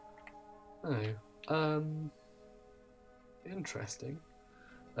 Oh. Interesting.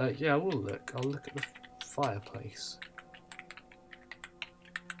 Yeah, I will look. I'll look at the fireplace.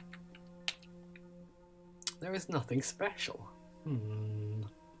 There is nothing special. Hang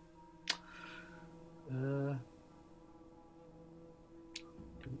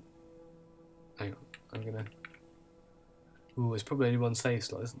on, I'm gonna... Ooh, there's probably only one save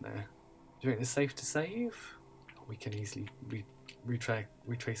slot, isn't there? Do you think it's safe to save? Oh, we can easily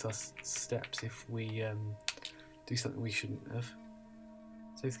retrace our steps if we do something we shouldn't have.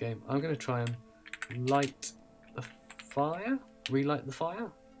 Save the game. I'm gonna try and light the fire? Relight the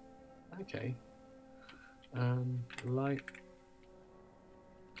fire? Okay. Light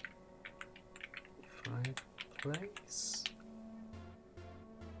fireplace.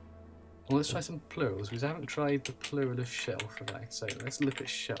 Well, let's try some plurals, because I haven't tried the plural of shelf, have I? So let's look at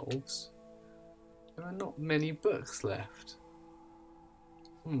shelves. There are not many books left.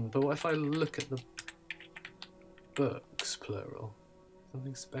 But what if I look at the books, plural?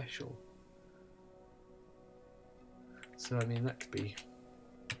 Something special. So, I mean, that could be...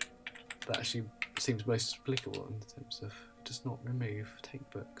 That actually seems most applicable in terms of does not remove. Take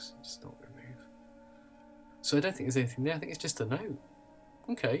books, does not remove. So I don't think there's anything there. I think it's just a note.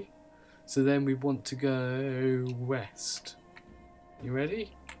 Okay. So then we want to go west. You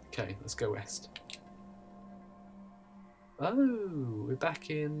ready? Okay, let's go west. Oh, we're back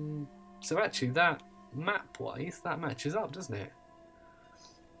in... So actually that, map-wise, that matches up, doesn't it?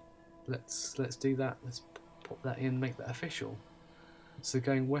 Let's do that. Let's pop that in, make that official. So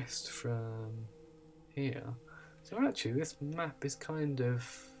going west from here. So actually this map is kind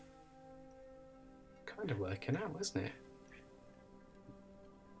of working out, isn't it?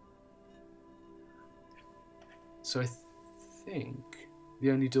 So I think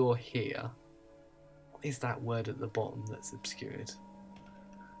the only door here is that word at the bottom that's obscured.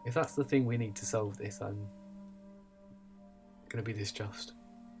 If that's the thing we need to solve this, I'm going to be disjust.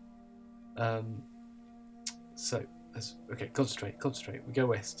 Okay, concentrate. We go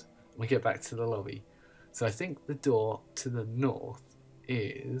west. We get back to the lobby. So I think the door to the north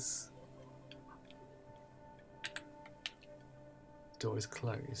is... The door is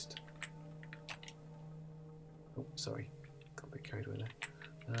closed. Oh, sorry. Got a bit carried away there.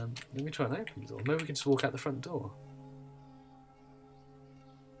 Let me try and open the door. Maybe we can just walk out the front door.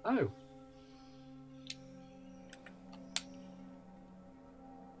 Oh.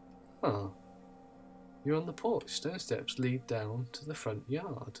 Huh. You're on the porch. Stone steps lead down to the front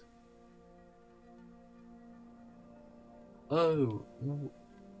yard. Oh.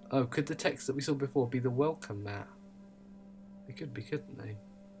 Oh, could the text that we saw before be the welcome mat? They could be, couldn't they?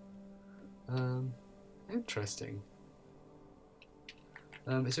 Interesting.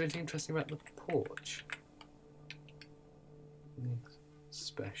 Is there anything interesting about the porch?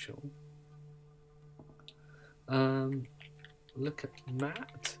 Special. Look at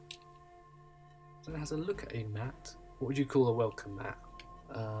mat. So it has a look at a mat. What would you call a welcome mat?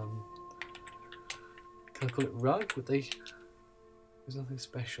 Can I call it rug? Would they? There's nothing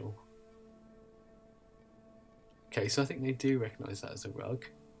special. Okay, so I think they do recognise that as a rug.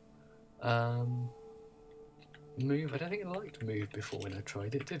 Move. I don't think it liked move before when I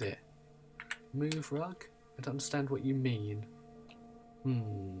tried it, did it? Move rug? I don't understand what you mean.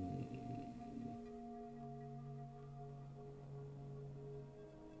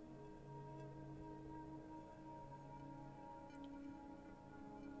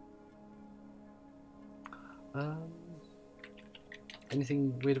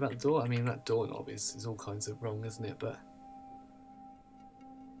 Anything weird about the door? I mean, that doorknob is all kinds of wrong, isn't it? But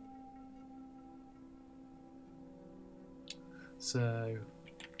so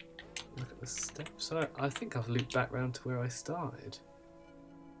look at the steps. So I think I've looped back round to where I started,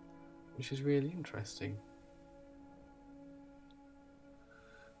 which is really interesting.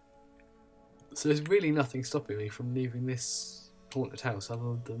 So there's really nothing stopping me from leaving this haunted house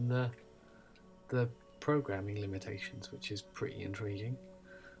other than the programming limitations, which is pretty intriguing.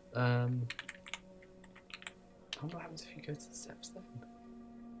 I wonder what happens if you go to the steps then.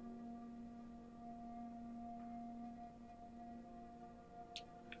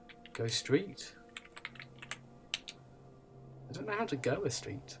 Go street. I don't know how to go a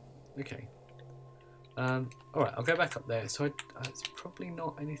street. Okay. Alright, I'll go back up there. So it's probably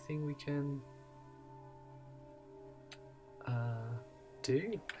not anything we can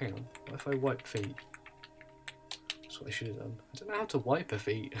do. Hang on. What if I wipe feet? That's what I should have done. I don't know how to wipe a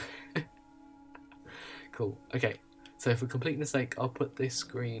feet. Cool. Okay. So for completeness sake, I'll put this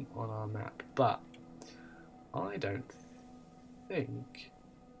screen on our map. But I don't think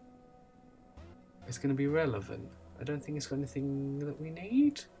it's going to be relevant. I don't think it's got anything that we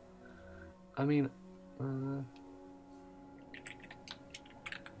need. I mean,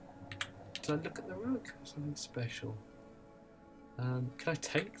 did I look at the rug? Something special. Can I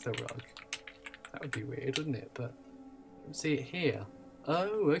take the rug? That would be weird, wouldn't it? But I don't see it here.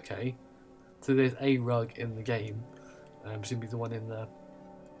 Oh, okay. So there's a rug in the game. Presumably the one in the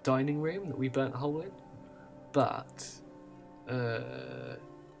dining room that we burnt a hole in. But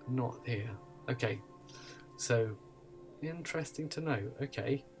not here. Okay. So interesting to know.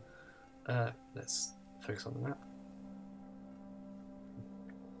 Okay. Let's focus on the map.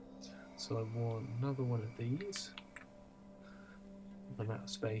 So I want another one of these. The map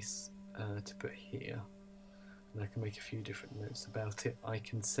space to put here. And I can make a few different notes about it. I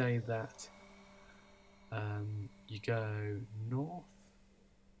can say that you go north.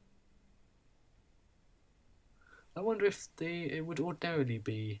 I wonder if it would ordinarily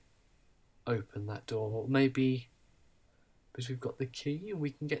be open, that door, or maybe because we've got the key and we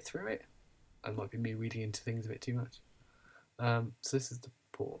can get through it. That might be me reading into things a bit too much. So this is the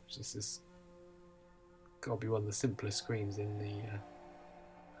porch. This is got to be one of the simplest screens in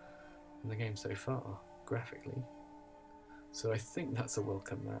the game so far, graphically. So I think that's a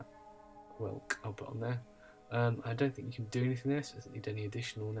welcome mat. Welk, I'll put on there. I don't think you can do anything there, so it doesn't need any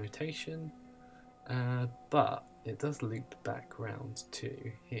additional notation. But it does loop back round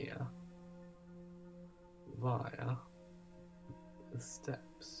to here via the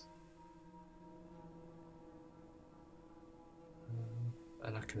steps.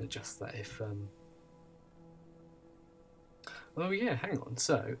 And I can adjust that if oh yeah, hang on.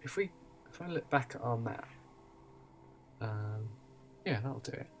 So if I look back at our map, yeah, that'll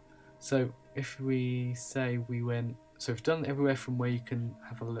do it. So if we say we went, so we've done everywhere from where you can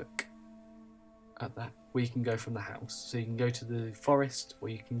have a look at that, where you can go from the house. So you can go to the forest, or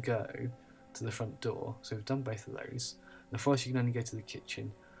you can go to the front door. So we've done both of those. The forest, you can only go to the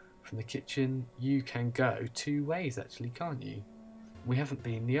kitchen. From the kitchen, you can go 2 ways actually, can't you? We haven't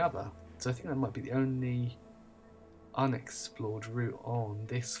been the other, so I think that might be the only unexplored route on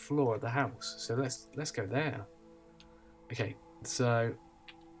this floor of the house. So let's go there. Okay, so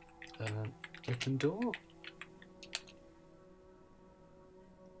open door.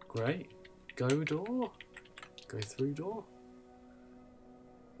 Great. Go door. Go through door.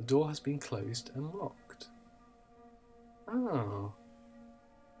 The door has been closed and locked. Oh.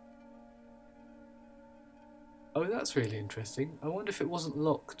 Oh, that's really interesting. I wonder if it wasn't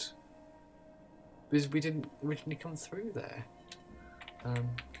locked because we didn't originally come through there. Can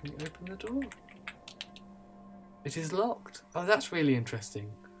we open the door? It is locked. Oh, that's really interesting.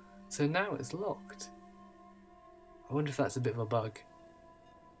 So now it's locked. I wonder if that's a bit of a bug.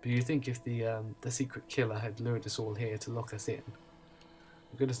 But you think if the secret killer had lured us all here to lock us in,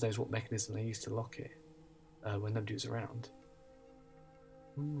 goodness knows what mechanism they used to lock it when nobody was around.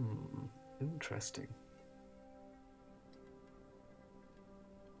 Interesting.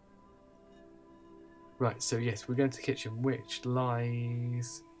 Right, so yes, we're going to the kitchen, which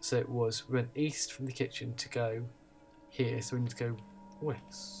lies... So it was, we went east from the kitchen to go here, so we need to go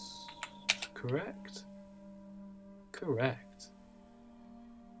west. Correct? Correct.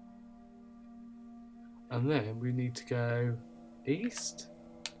 And then we need to go east.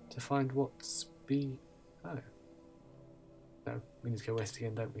 to find what's Oh. No, we need to go west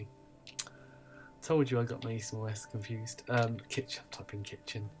again, don't we? Told you I got my east and west confused. Kitchen, type in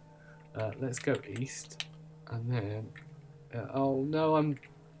kitchen. Let's go east. And then... oh no, I'm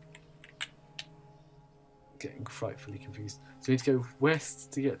getting frightfully confused. So we need to go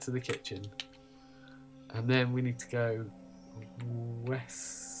west to get to the kitchen. And then we need to go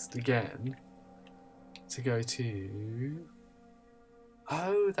west again to go to...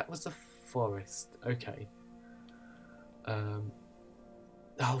 Oh, that was the forest. Okay. Oh,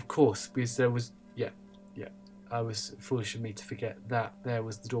 of course, because there was... Yeah. I was foolish of me to forget that there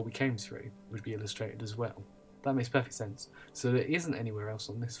was the door we came through, would be illustrated as well. That makes perfect sense. So there isn't anywhere else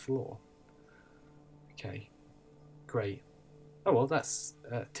on this floor. Okay. Great. Oh well, that's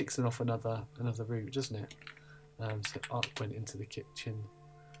ticks off another route, doesn't it? So up went into the kitchen,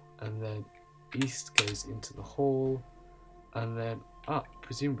 and then east goes into the hall, and then up,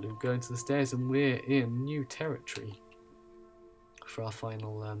 presumably we'll go into the stairs, and we're in new territory for our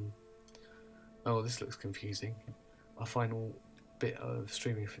final... oh, this looks confusing. Our final bit of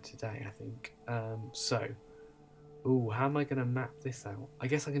streaming for today, I think. So, ooh, how am I going to map this out? I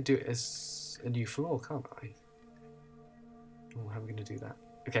guess I can do it as a new floor, can't I? Oh, how are we going to do that?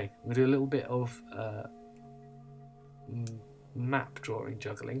 Okay, I'm going to do a little bit of map drawing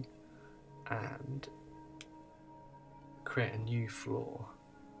juggling and create a new floor.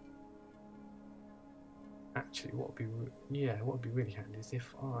 Actually, what would be really handy is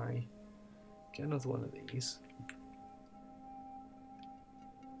if I get another one of these,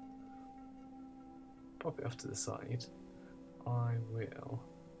 pop it off to the side. I will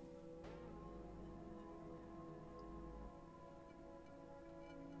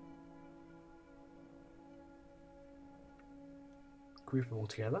group them all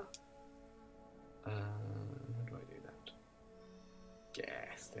together. How do I do that?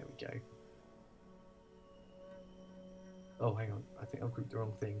 Yes, there we go. Oh, hang on. I think I've grouped the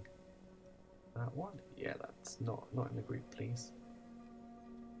wrong thing. That one? Yeah, that's not in the group, please.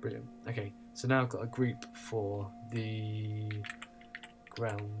 Brilliant. Okay, so now I've got a group for the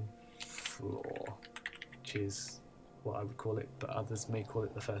ground floor, which is what I would call it, but others may call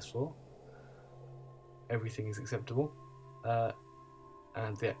it the first floor. Everything is acceptable.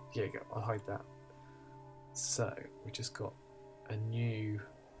 And yeah, here you go. I'll hide that. So we just got a new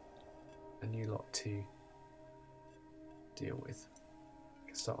lot to deal with. We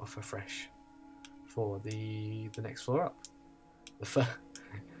can start off afresh for the next floor up.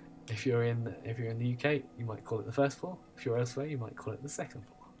 If you're in the UK, you might call it the first floor. If you're elsewhere, you might call it the second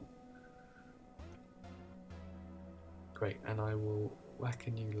floor. Great, and I will whack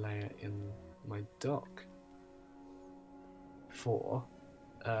a new layer in my dock for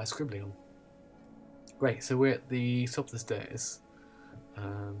scribbling on. Great, so we're at the top of the stairs.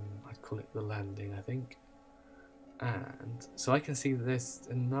 I'd call it the landing, I think. And so I can see that there's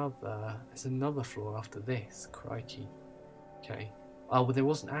another floor after this. Crikey. Okay. Oh, well, there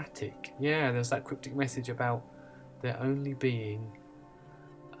was an attic. Yeah, there's that cryptic message about there only being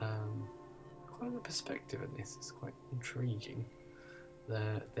quite a perspective in this. It's quite intriguing.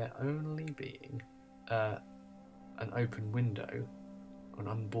 There only being an open window, an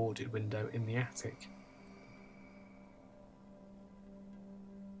unboarded window in the attic.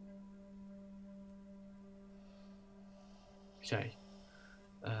 Okay.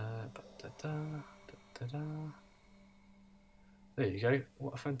 There you go.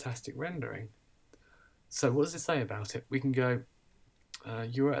 What a fantastic rendering. So what does it say about it? We can go,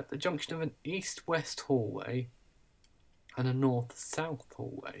 you're at the junction of an east-west hallway and a north-south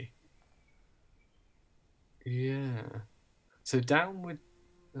hallway. Yeah. So downward...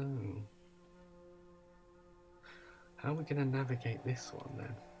 Oh. How are we going to navigate this one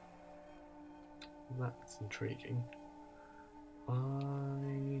then? That's intriguing.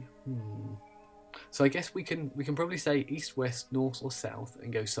 So I guess we can probably say east, west, north or south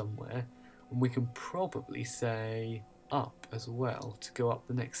and go somewhere, and we can probably say up as well to go up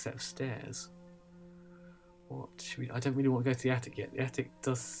the next set of stairs. What should we... I don't really want to go to the attic yet. The attic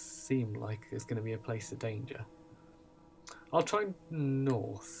does seem like it's going to be a place of danger. I'll try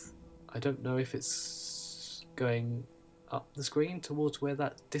north. I don't know if it's going up the screen towards where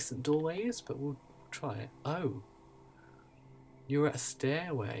that distant doorway is, but we'll try it. Oh. You're at a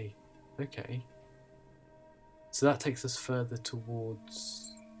stairway. Okay. So that takes us further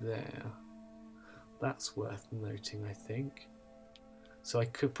towards there. That's worth noting, I think. So I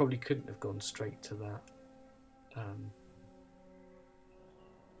probably couldn't have gone straight to that.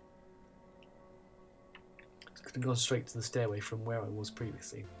 Couldn't have gone straight to the stairway from where I was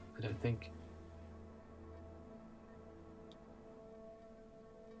previously, I don't think.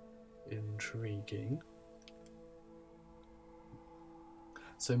 intriguing.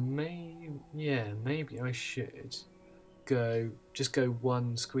 So maybe I should just go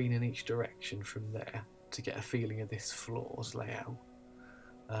one screen in each direction from there to get a feeling of this floor's layout.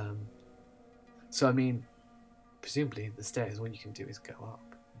 So I mean, presumably the stairs, all you can do is go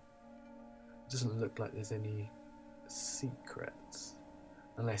up. It doesn't look like there's any secrets,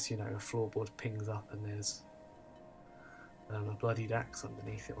 unless, you know, a floorboard pings up and there's a bloodied axe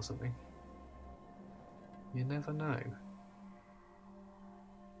underneath it or something. You never know.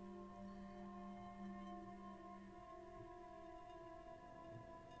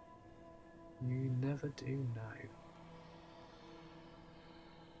 You never do know.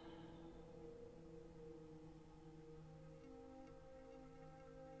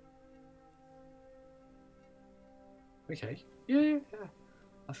 Okay. Yeah.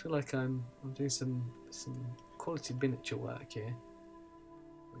 I feel like I'm doing some quality miniature work here.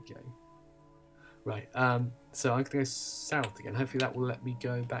 Okay. Right. So I'm gonna go south again. Hopefully that will let me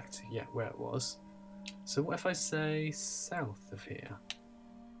go back to where it was. So what if I say south of here?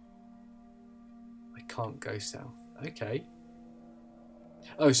 I can't go south. Okay.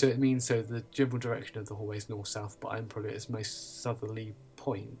 Oh, so it means the general direction of the hallway is north-south, but I'm probably at its most southerly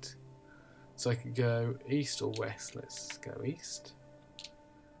point. So I could go east or west. Let's go east.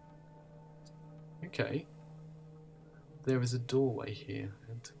 Okay. There is a doorway here.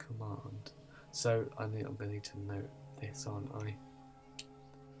 Enter command. So I'm going to need to note this, aren't I?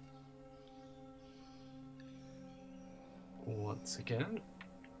 Once again.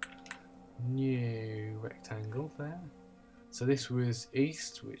 New rectangle there. So this was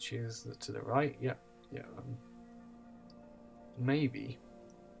east, which is to the right. Yeah. Maybe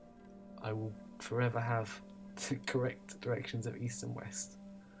I will forever have the correct directions of east and west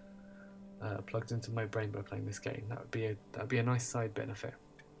plugged into my brain by playing this game. That'd be a nice side benefit.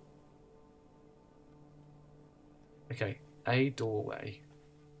 Okay, a doorway.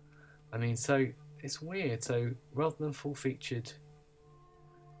 I mean, so it's weird. So rather than full-featured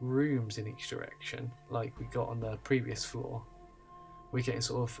rooms in each direction, like we got on the previous floor, we're getting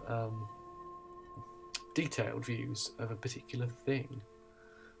sort of detailed views of a particular thing.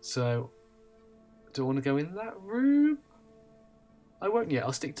 So, do I want to go in that room? I won't yet.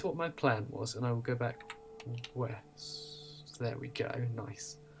 I'll stick to what my plan was, and I will go back west. There we go.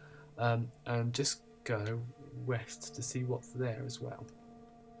 Nice. And just go west to see what's there as well.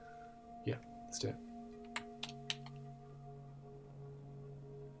 Yeah, let's do it.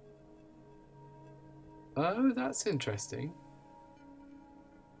 Oh, that's interesting.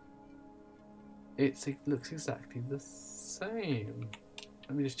 It looks exactly the same.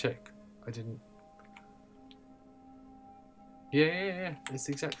 Let me just check. I didn't. Yeah. It's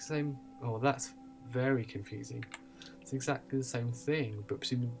exactly the same. Oh, that's very confusing. It's exactly the same thing, but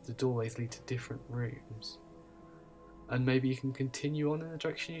presumably the doorways lead to different rooms. And maybe you can continue on in the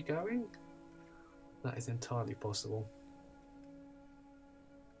direction you're going? That is entirely possible.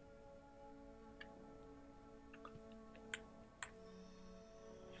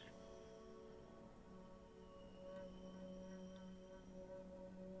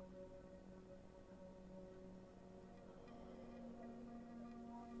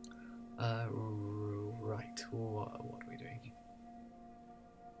 Right, what are we doing?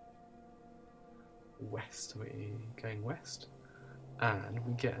 West, we're going west. And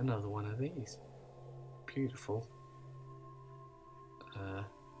we get another one of these. Beautiful.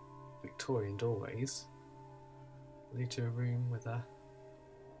 Victorian doorways. Lead to a room with a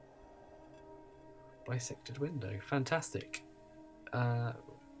bisected window. Fantastic.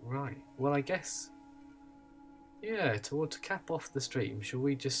 Right, well I guess... Yeah, to cap off the stream, shall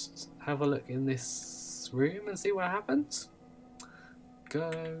we just have a look in this room and see what happens?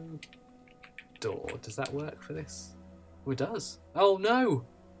 Go door. Does that work for this? Oh, it does. Oh no!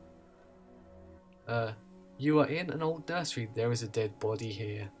 You are in an old nursery. There is a dead body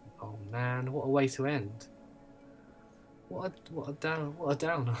here. Oh man, what a way to end. What a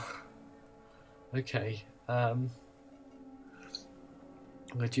downer. Okay. I'm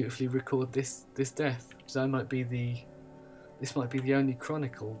gonna dutifully record this death. So this might be the only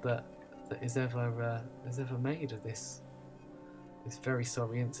chronicle that is ever made of this very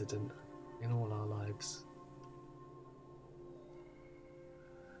sorry incident in all our lives.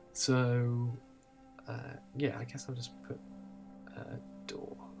 So yeah, I guess I'll just put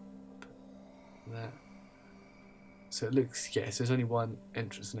door. Put that. So it looks, so there's only one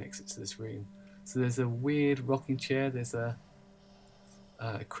entrance and exit to this room. So there's a weird rocking chair. There's a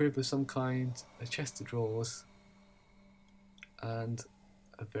crib of some kind, a chest of drawers, and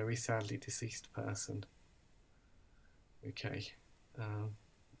a very sadly deceased person. Okay.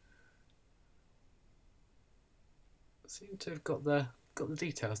 seem to have got the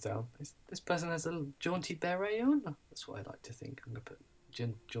details down. This person has a little jaunty beret on. That's what I like to think. I'm gonna put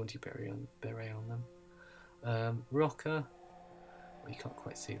jaunty beret on them. Rocker. Well, you can't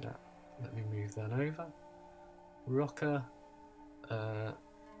quite see that. Let me move that over. Rocker.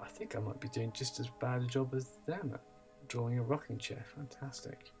 I think I might be doing just as bad a job as them at drawing a rocking chair.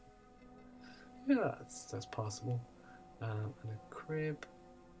 Fantastic. Yeah, that's passable. And a crib.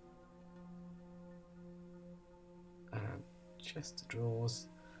 And chest of drawers.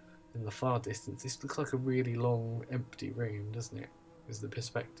 In the far distance, this looks like a really long, empty room, doesn't it? Is the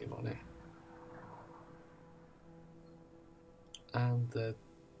perspective on it. And the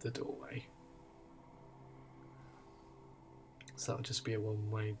doorway. So that'll just be a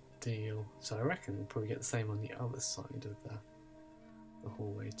one-way deal. So I reckon we'll probably get the same on the other side of the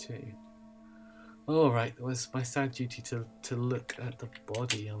hallway too. Alright, it was my sad duty to look at the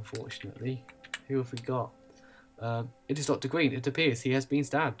body, unfortunately. Who have we got? It is Dr. Green. It appears he has been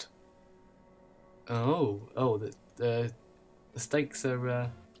stabbed. Oh, the stakes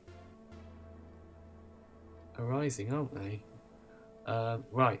are rising, aren't they?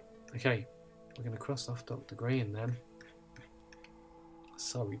 Right, okay. We're going to cross off Dr. Green then.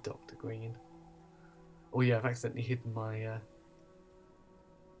 Sorry, Dr. Green. Oh yeah, I've accidentally hidden my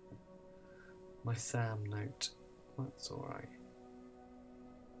my Sam note. That's alright.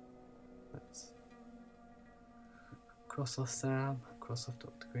 Let's cross off Sam, cross off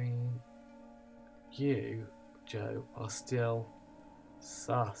Dr. Green. You, Joe, are still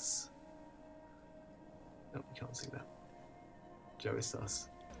sus. No, you can't see that. Joe is sus.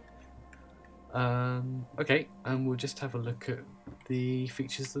 Okay, and we'll just have a look at the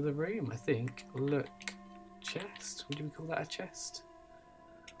features of the room, I think. Look, chest. Would you call that a chest?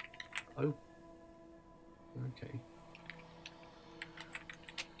 Oh, okay.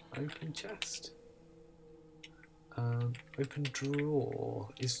 Open chest. Open drawer.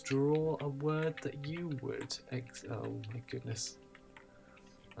 Is drawer a word that you would? Oh my goodness.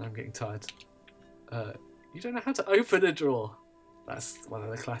 I'm getting tired. You don't know how to open a drawer. That's one of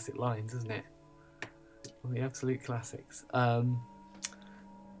the classic lines, isn't it? One of the absolute classics.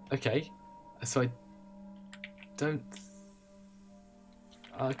 Okay, so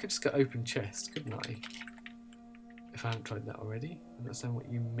I could just go open chest, couldn't I? If I haven't tried that already. I understand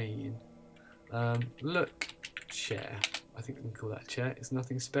what you mean. Look, chair. I think we can call that chair. It's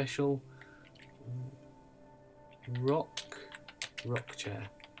nothing special. Rock chair.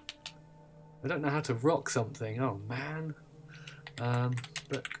 I don't know how to rock something. Oh man.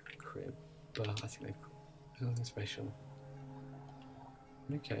 Look, crib. I think there's nothing special.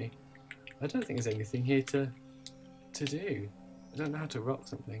 Okay. I don't think there's anything here to do. I don't know how to rock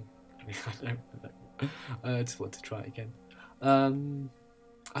something. I just want to try it again.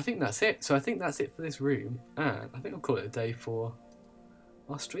 I think that's it. So I think that's it for this room, and I think I'll call it a day for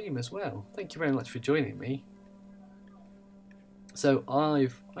our stream as well. Thank you very much for joining me. So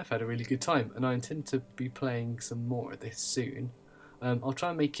I've had a really good time, and I intend to be playing some more of this soon. I'll try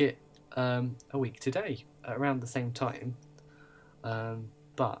and make it a week today at around the same time.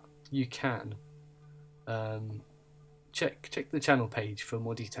 But you can check the channel page for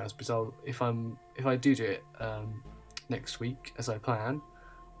more details, because if I do it next week as I plan,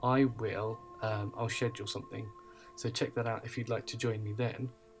 I will I'll schedule something. So check that out if you'd like to join me then.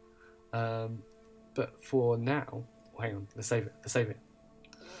 But for now, hang on, let's save it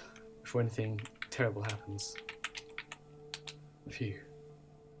before anything terrible happens. Phew.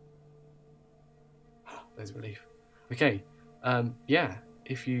 There's relief. Okay, yeah,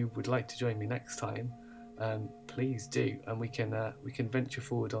 if you would like to join me next time, please do, and we can venture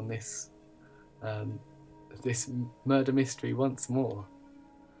forward on this this murder mystery once more.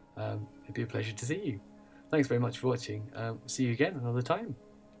 It'd be a pleasure to see you. Thanks very much for watching. See you again another time.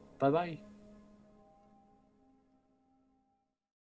 Bye bye.